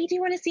say, hey, do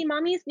you want to see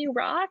mommy's new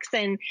rocks?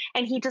 And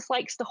he just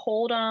likes to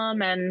hold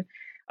them. And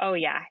oh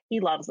yeah, he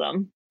loves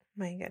them.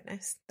 My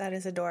goodness. That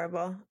is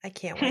adorable. I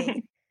can't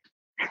wait.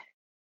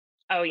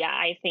 Oh yeah,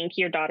 I think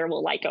your daughter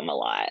will like them a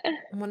lot.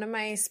 One of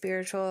my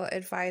spiritual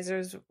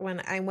advisors,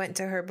 when I went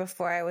to her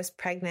before I was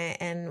pregnant,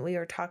 and we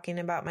were talking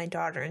about my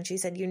daughter, and she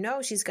said,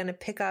 she's going to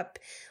pick up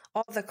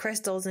all the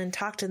crystals and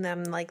talk to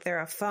them like they're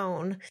a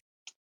phone.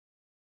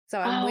 So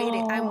I'm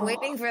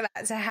waiting for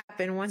that to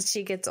happen once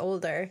she gets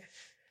older.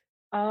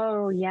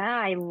 Oh, yeah,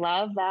 I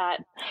love that.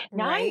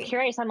 Now I'm right?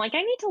 curious. I'm like,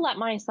 I need to let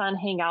my son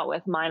hang out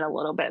with mine a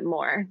little bit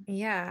more.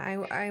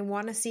 Yeah, I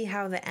want to see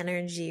how the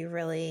energy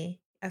really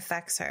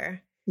affects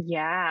her.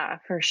 Yeah,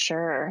 for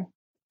sure.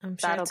 I'm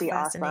sure That'll it's be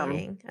awesome.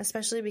 fascinating,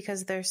 especially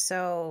because they're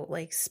so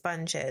like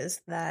sponges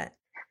that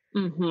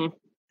Hmm.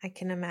 I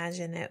can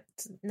imagine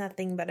it's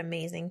nothing but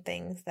amazing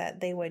things that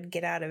they would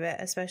get out of it,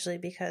 especially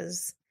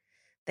because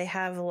they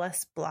have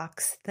less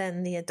blocks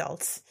than the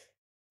adults.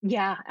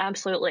 Yeah,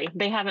 absolutely.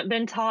 They haven't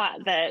been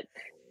taught that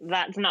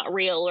that's not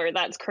real or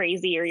that's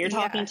crazy or you're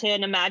talking Yeah. to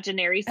an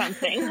imaginary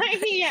something.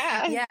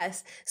 Yeah.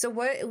 Yes. So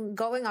what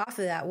going off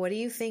of that, what do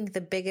you think the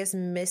biggest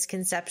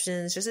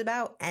misconceptions just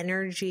about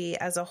energy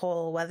as a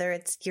whole, whether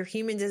it's your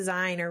human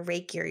design or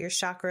Reiki or your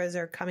chakras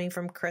or coming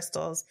from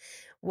crystals,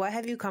 what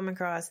have you come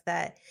across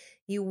that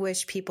you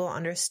wish people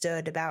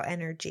understood about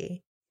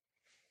energy?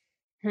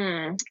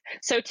 Hmm.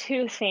 So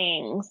two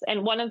things,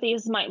 and one of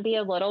these might be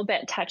a little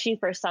bit touchy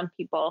for some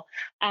people,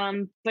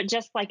 but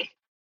just like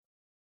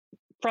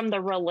from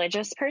the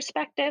religious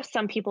perspective,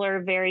 some people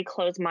are very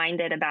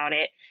close-minded about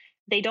it.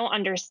 They don't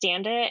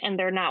understand it and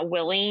they're not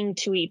willing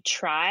to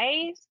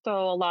try.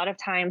 So a lot of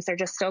times they're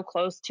just so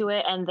close to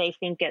it and they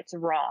think it's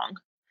wrong.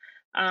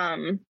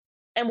 Um,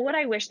 and what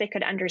I wish they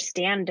could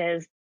understand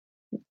is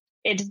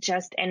it's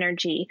just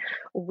energy.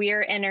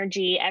 We're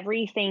energy.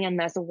 Everything in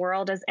this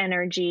world is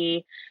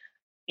energy.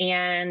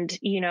 And,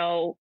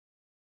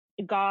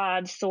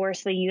 God,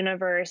 source, the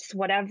universe,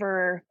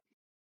 whatever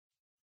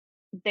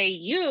they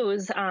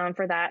use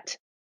for that,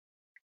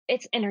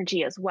 it's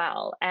energy as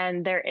well.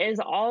 And there is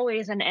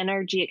always an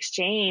energy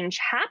exchange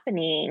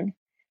happening.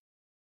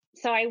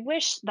 So I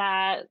wish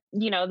that,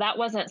 that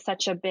wasn't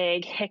such a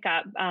big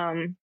hiccup.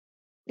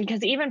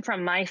 Because even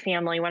from my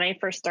family, when I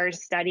first started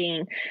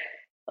studying,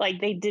 like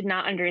they did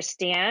not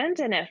understand.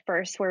 And at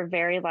first were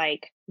very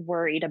like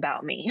worried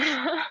about me.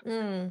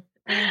 Mm.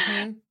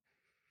 Mm-hmm.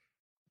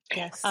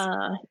 Yes.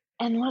 uh,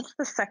 and what's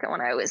the second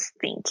one I was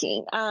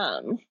thinking?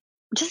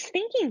 Just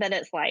thinking that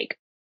it's like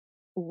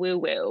woo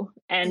woo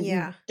and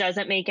Yeah.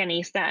 doesn't make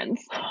any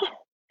sense.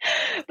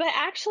 But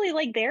actually,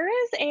 like, there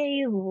is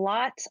a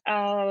lot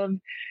of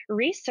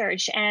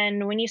research.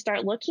 And when you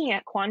start looking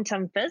at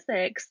quantum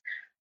physics,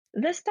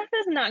 this stuff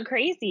is not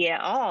crazy at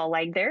all.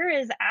 Like, there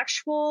is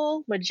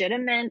actual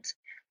legitimate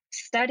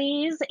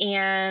studies,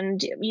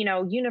 and,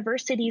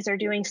 universities are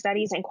doing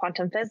studies in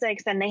quantum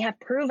physics, and they have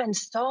proven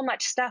so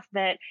much stuff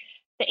that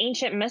the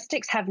ancient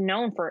mystics have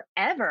known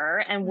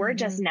forever. And we're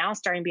just Mm-hmm. now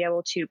starting to be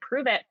able to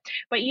prove it.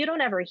 But you don't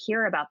ever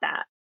hear about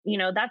that.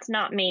 That's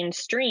not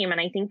mainstream. And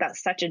I think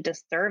that's such a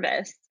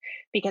disservice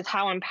because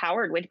how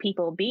empowered would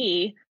people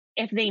be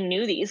if they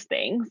knew these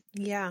things?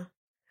 Yeah.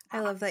 I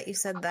love that you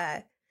said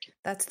that.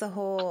 That's the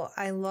whole,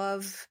 I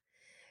love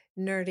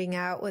nerding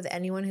out with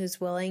anyone who's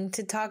willing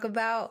to talk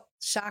about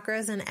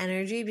chakras and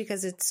energy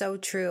because it's so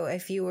true.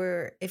 If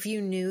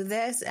you knew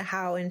this,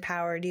 how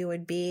empowered you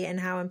would be and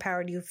how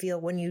empowered you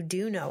feel when you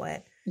do know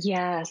it.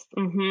 Yes.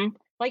 Mm-hmm.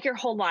 Like your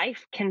whole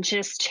life can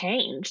just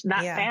change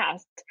that Yeah.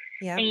 fast.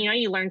 Yeah. And,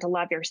 you learn to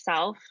love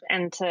yourself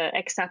and to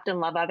accept and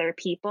love other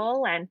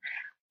people, and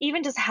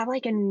even just have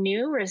like a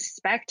new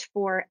respect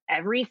for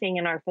everything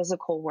in our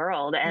physical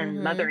world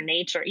and Mother Mm-hmm.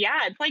 Nature. Yeah.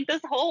 It's like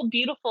this whole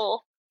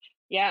beautiful,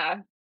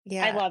 yeah, I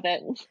Yeah. love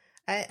it.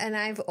 And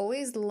I've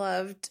always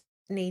loved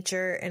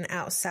nature and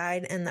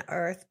outside and the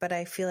earth, but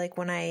I feel like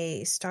when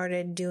I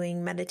started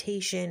doing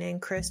meditation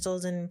and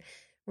crystals and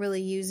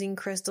really using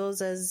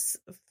crystals as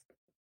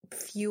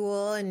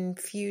fuel and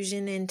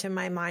fusion into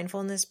my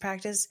mindfulness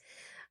practice,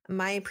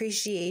 my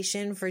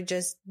appreciation for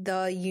just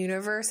the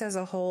universe as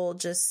a whole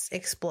just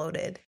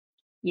exploded.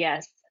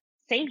 Yes.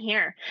 Same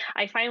here.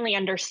 I finally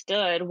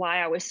understood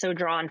why I was so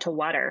drawn to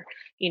water,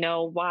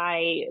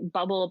 why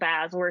bubble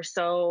baths were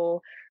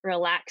so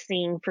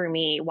relaxing for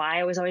me, why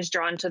I was always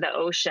drawn to the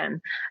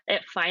ocean.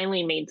 It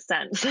finally made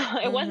sense.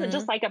 It wasn't Mm-hmm.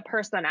 just like a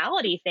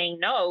personality thing.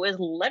 No, it was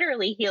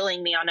literally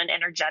healing me on an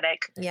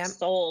energetic Yep.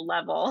 soul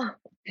level.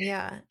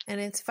 Yeah. And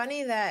it's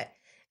funny that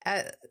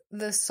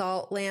the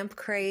salt lamp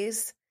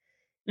craze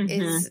Hmm.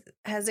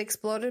 has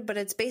exploded, but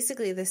it's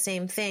basically the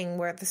same thing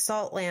where the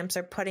salt lamps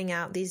are putting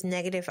out these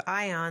negative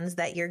ions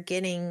that you're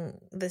getting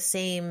the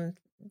same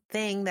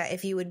thing that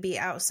if you would be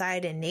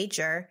outside in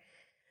nature.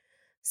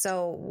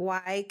 So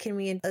why can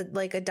we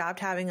like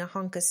adopt having a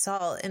hunk of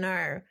salt in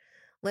our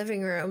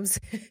living rooms,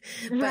 but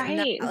not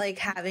Right. like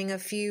having a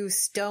few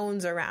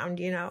stones around,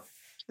 I don't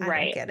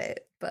Right. get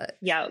it, but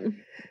Yeah. it's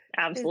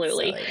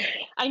Absolutely. silly.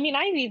 I mean,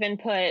 I've even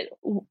put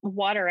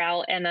water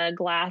out in a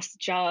glass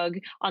jug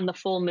on the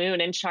full moon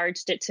and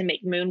charged it to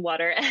make moon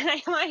water.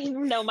 And I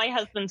know my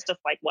husband's just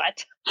like,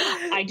 what?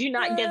 I do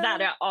not get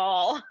that at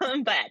all,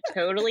 but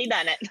totally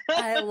done it.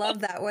 I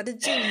love that. What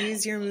did you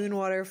use your moon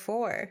water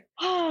for?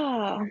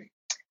 Oh,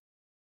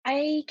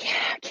 I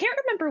can't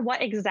remember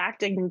what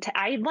exact,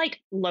 I like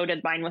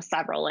loaded mine with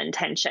several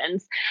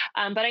intentions.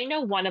 But I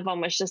know one of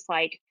them was just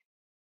like,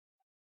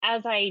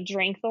 as I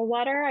drank the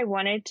water, I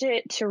wanted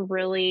it to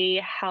really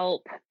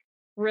help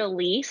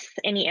release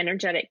any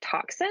energetic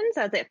toxins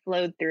as it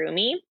flowed through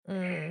me.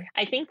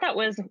 I think that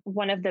was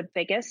one of the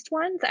biggest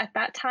ones at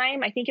that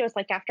time. I think it was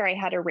like after I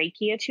had a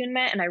Reiki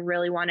attunement, and I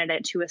really wanted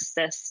it to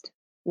assist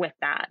with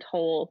that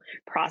whole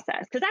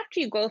process. Because after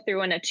you go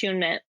through an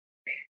attunement,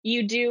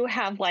 you do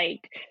have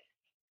like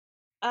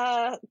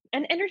an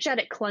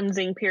energetic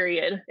cleansing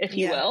period, if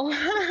you will.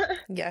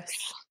 Yes.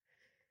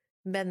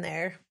 Been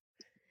there.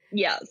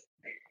 Yes.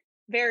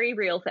 Very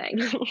real thing.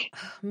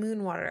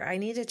 Moon water. I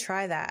need to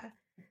try that.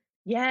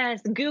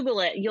 Yes, Google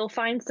it. You'll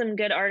find some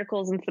good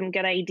articles and some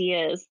good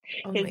ideas.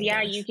 Because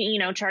you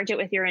can, charge it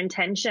with your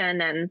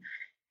intention, and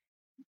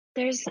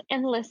there's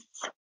endless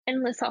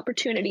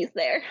opportunities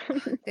there.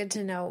 Good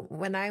to know.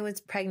 When I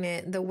was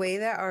pregnant, the way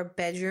that our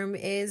bedroom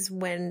is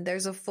when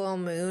there's a full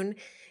moon,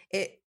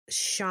 it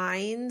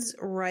shines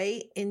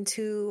right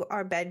into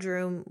our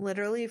bedroom,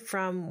 literally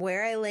from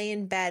where I lay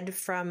in bed,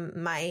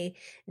 from my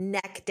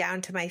neck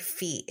down to my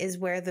feet is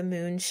where the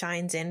moon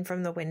shines in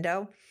from the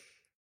window.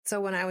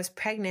 So when I was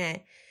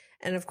pregnant,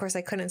 and of course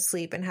I couldn't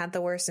sleep and had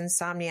the worst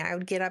insomnia, I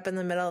would get up in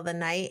the middle of the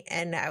night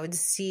and I would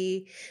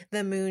see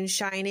the moon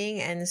shining,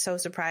 and so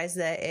surprised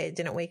that it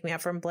didn't wake me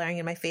up from blaring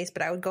in my face.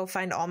 But I would go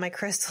find all my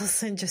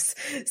crystals and just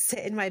sit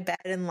in my bed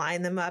and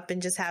line them up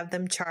and just have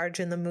them charge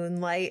in the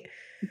moonlight.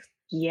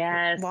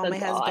 Yes. While my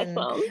husband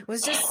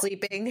was just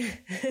sleeping.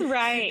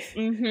 Right.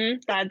 Mm-hmm.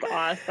 That's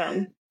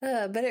awesome.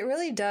 But it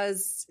really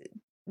does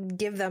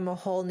give them a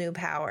whole new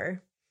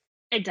power.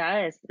 It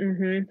does.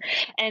 Mm-hmm.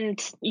 And,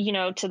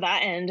 to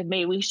that end,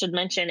 maybe we should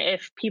mention,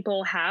 if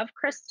people have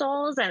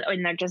crystals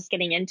and they're just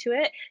getting into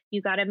it,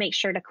 you got to make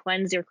sure to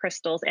cleanse your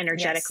crystals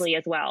energetically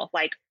as well,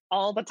 like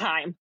all the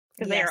time,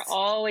 because they are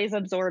always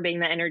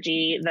absorbing the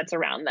energy that's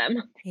around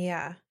them.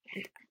 Yeah.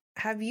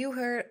 Have you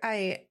heard,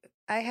 I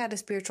had a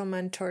spiritual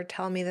mentor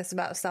tell me this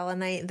about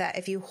selenite, that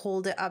if you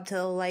hold it up to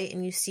the light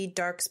and you see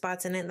dark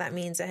spots in it, that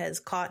means it has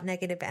caught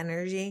negative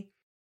energy.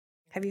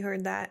 Have you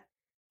heard that?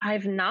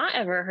 I've not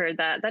ever heard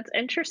that. That's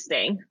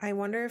interesting. I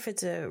wonder if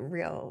it's a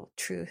real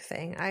true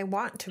thing. I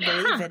want to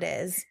believe it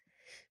is,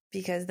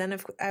 because then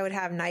if I would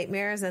have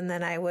nightmares, and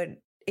then I would,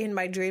 in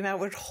my dream, I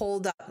would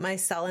hold up my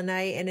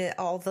selenite and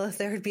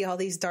there would be all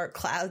these dark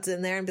clouds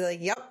in there and be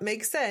like, yep,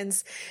 makes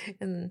sense.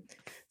 And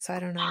so I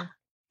don't know.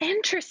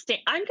 Interesting.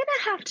 I'm going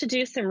to have to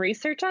do some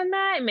research on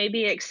that and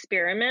maybe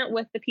experiment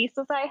with the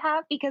pieces I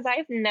have, because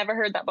I've never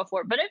heard that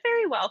before, but it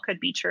very well could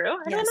be true.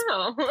 I don't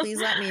know.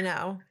 Please let me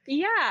know.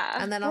 Yeah.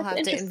 And then I'll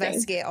have to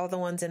investigate all the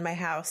ones in my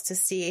house to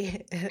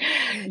see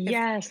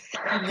if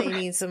they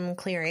need some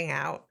clearing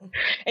out.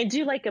 And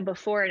do like a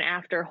before and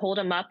after. Hold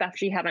them up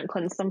after you haven't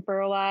cleansed them for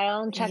a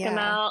while and check them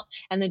out,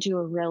 and then do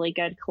a really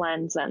good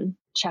cleanse and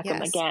check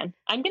them again.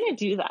 I'm going to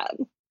do that.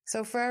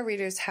 So for our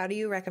readers, how do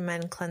you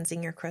recommend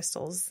cleansing your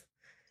crystals?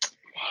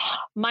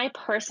 My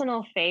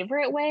personal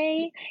favorite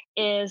way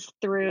is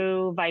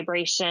through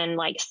vibration,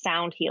 like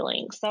sound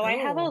healing. So I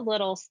have a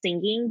little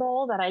singing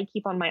bowl that I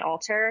keep on my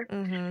altar,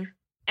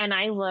 and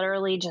I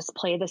literally just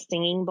play the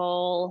singing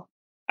bowl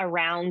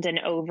around and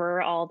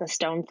over all the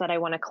stones that I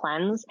want to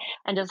cleanse,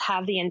 and just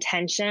have the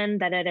intention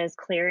that it is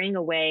clearing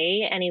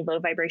away any low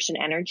vibration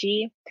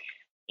energy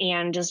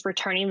and just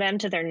returning them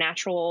to their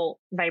natural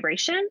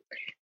vibration.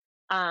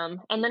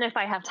 And then if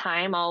I have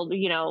time, I'll,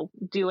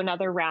 do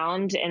another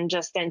round and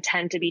just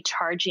intend to be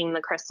charging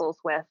the crystals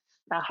with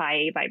a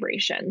high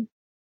vibration.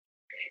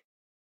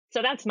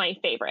 So that's my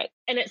favorite.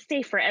 And it's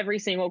safe for every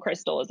single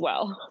crystal as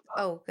well.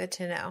 Oh, good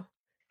to know.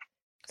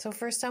 So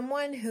for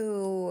someone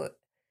who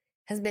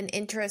has been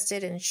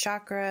interested in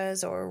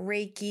chakras or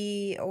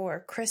Reiki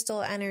or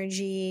crystal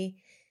energy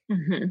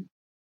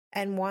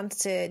and wants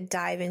to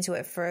dive into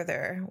it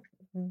further,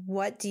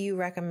 what do you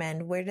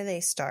recommend? Where do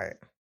they start?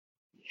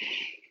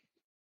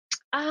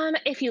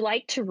 If you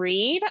like to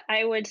read,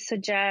 I would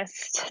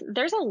suggest,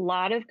 there's a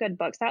lot of good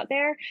books out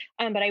there.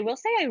 But I will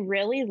say I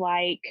really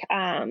like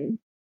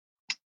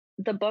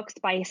the books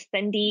by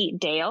Cindy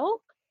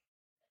Dale.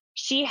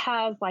 She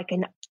has like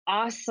an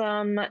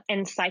awesome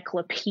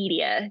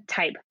encyclopedia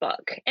type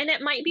book, and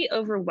it might be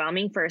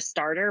overwhelming for a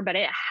starter, but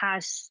it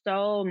has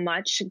so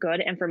much good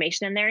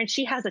information in there, and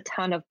she has a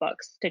ton of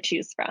books to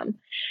choose from.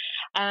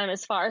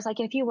 As far as like,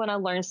 if you want to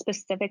learn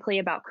specifically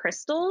about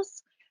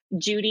crystals,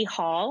 Judy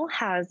Hall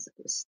has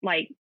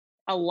like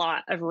a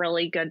lot of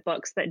really good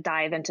books that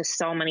dive into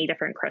so many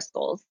different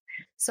crystals.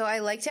 So I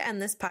like to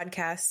end this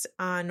podcast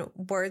on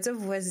words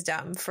of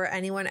wisdom for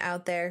anyone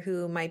out there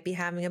who might be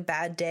having a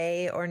bad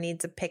day or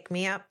needs a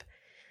pick-me-up.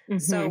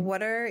 So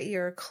what are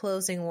your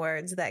closing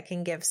words that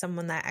can give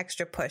someone that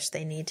extra push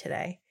they need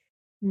today?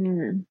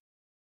 To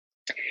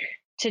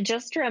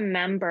just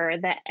remember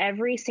that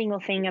every single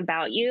thing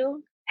about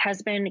you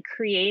has been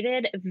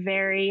created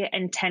very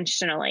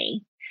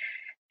intentionally.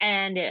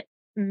 And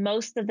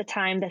most of the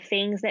time, the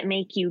things that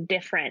make you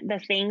different, the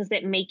things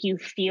that make you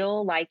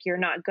feel like you're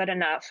not good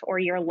enough or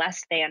you're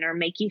less than, or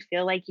make you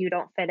feel like you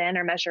don't fit in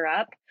or measure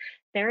up,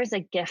 there is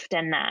a gift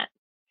in that.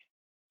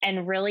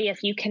 And really,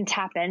 if you can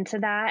tap into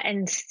that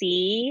and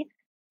see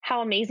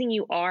how amazing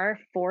you are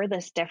for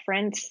this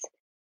difference,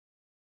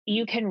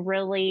 you can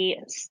really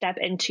step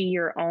into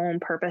your own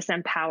purpose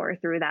and power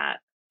through that,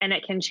 and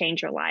it can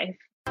change your life.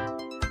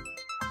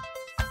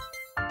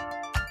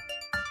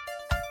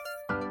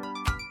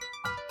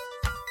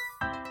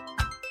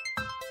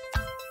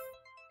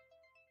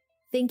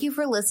 Thank you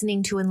for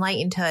listening to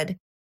Enlightenedhood,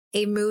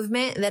 a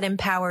movement that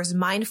empowers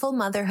mindful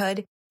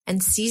motherhood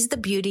and sees the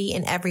beauty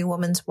in every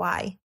woman's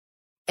why.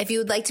 If you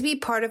would like to be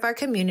part of our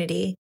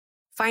community,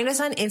 find us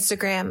on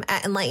Instagram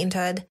at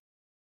Enlightenedhood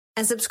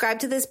and subscribe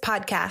to this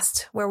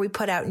podcast where we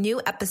put out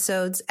new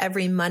episodes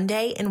every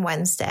Monday and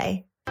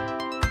Wednesday.